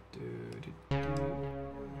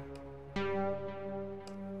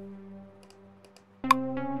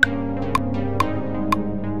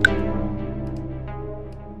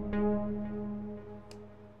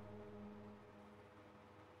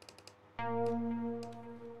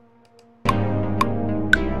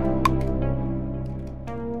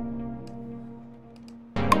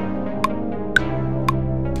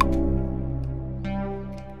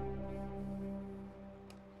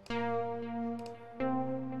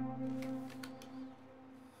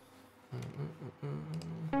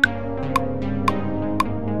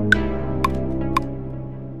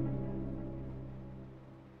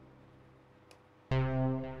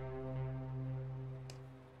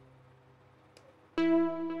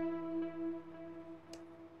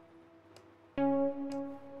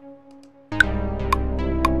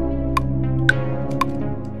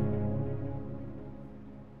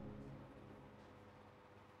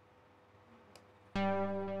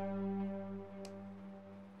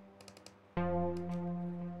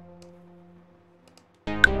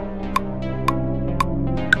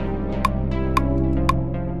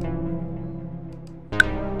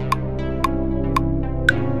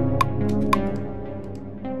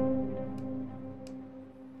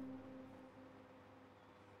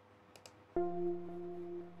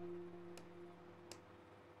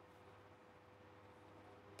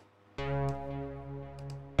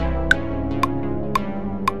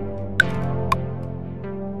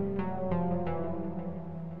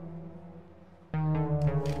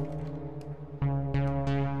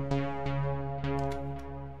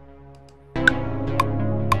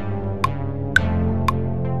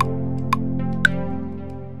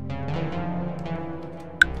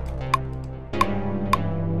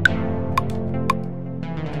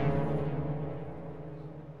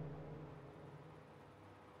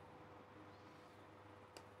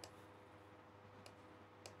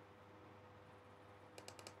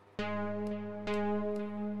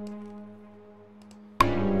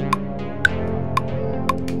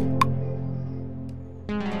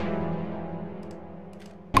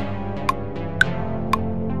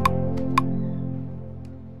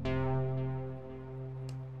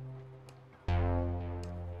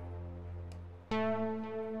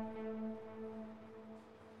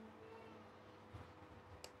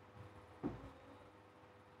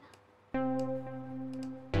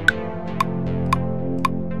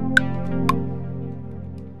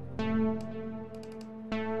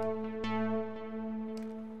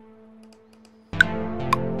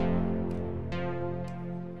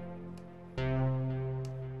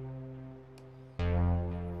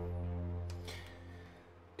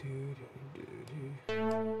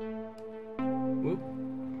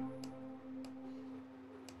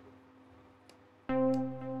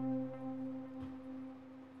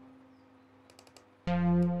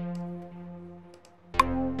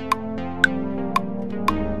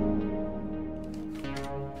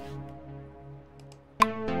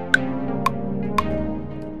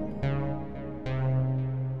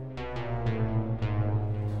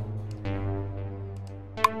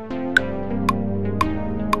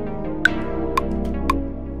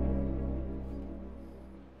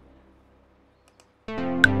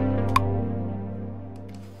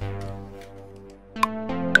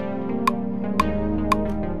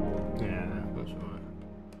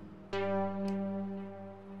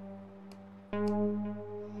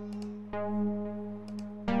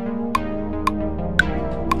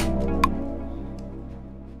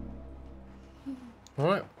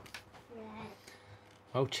 Alright.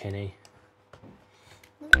 Oh, Chinny.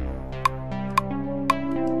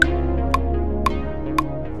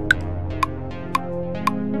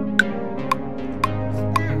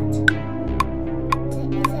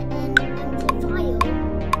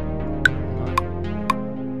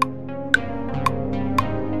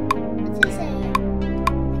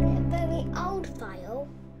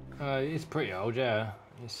 It's pretty old, yeah.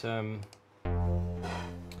 It's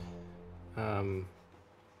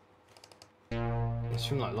it's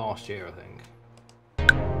from like last year, I think.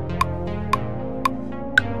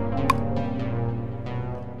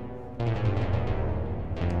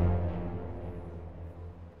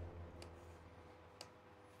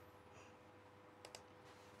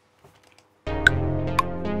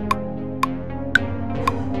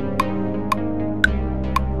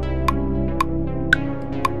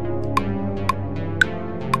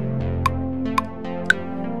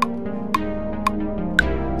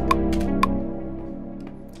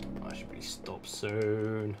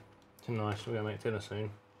 nice. We're gonna make dinner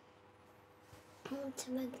soon. I want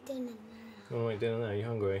to make dinner now. You wanna make dinner now? You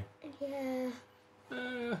hungry? Yeah.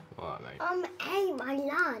 Alright, mate. Mum ate my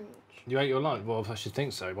lunch. You ate your lunch? Well, I should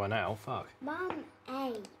think so by now. Fuck. Mum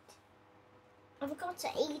ate. I forgot to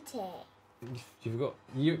eat it. You've got...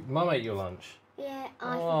 Mum ate your lunch? Yeah,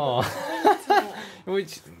 I Oh. forgot to eat it.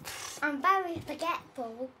 Which... I'm very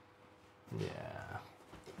forgetful. Yeah.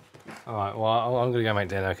 Alright, well, I'm gonna go make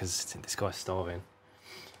dinner because this guy's starving.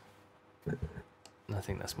 I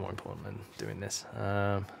think that's more important than doing this.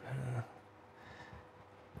 Huh.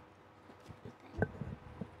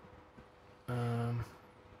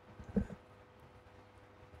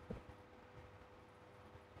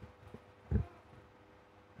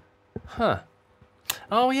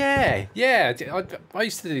 Oh yeah, yeah. I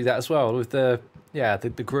used to do that as well with the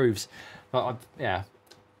grooves. But I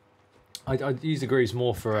use the grooves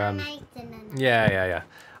more for yeah.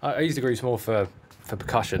 I use the grooves more for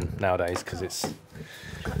percussion nowadays because it's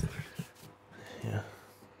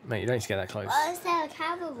Mate, you don't need to get that close. Why is there a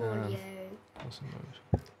camera on you?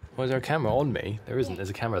 Why is there a camera on me? There isn't. There's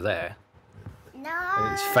a camera there. No.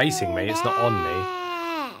 It's facing me. It's not on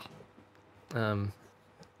me.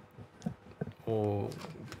 Or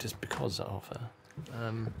just because of her.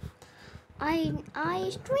 Are you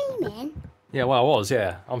streaming? Yeah, well, I was.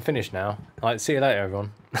 Yeah, I'm finished now. Right, see you later,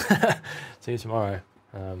 everyone. See you tomorrow.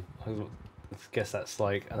 I guess that's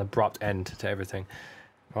like an abrupt end to everything.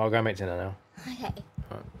 Well, I'll go make dinner now. Okay.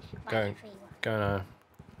 Right. Go now.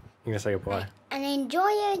 You're gonna say goodbye. And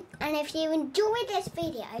enjoy it. And if you enjoyed this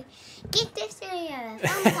video, give this video a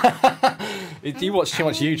thumbs up. You watch too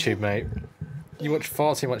much YouTube, mate. You watch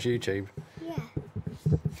far too much YouTube. Yeah.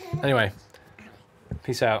 Anyway,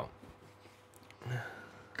 peace out.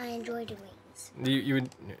 I enjoy the wings. You would,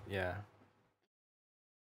 yeah.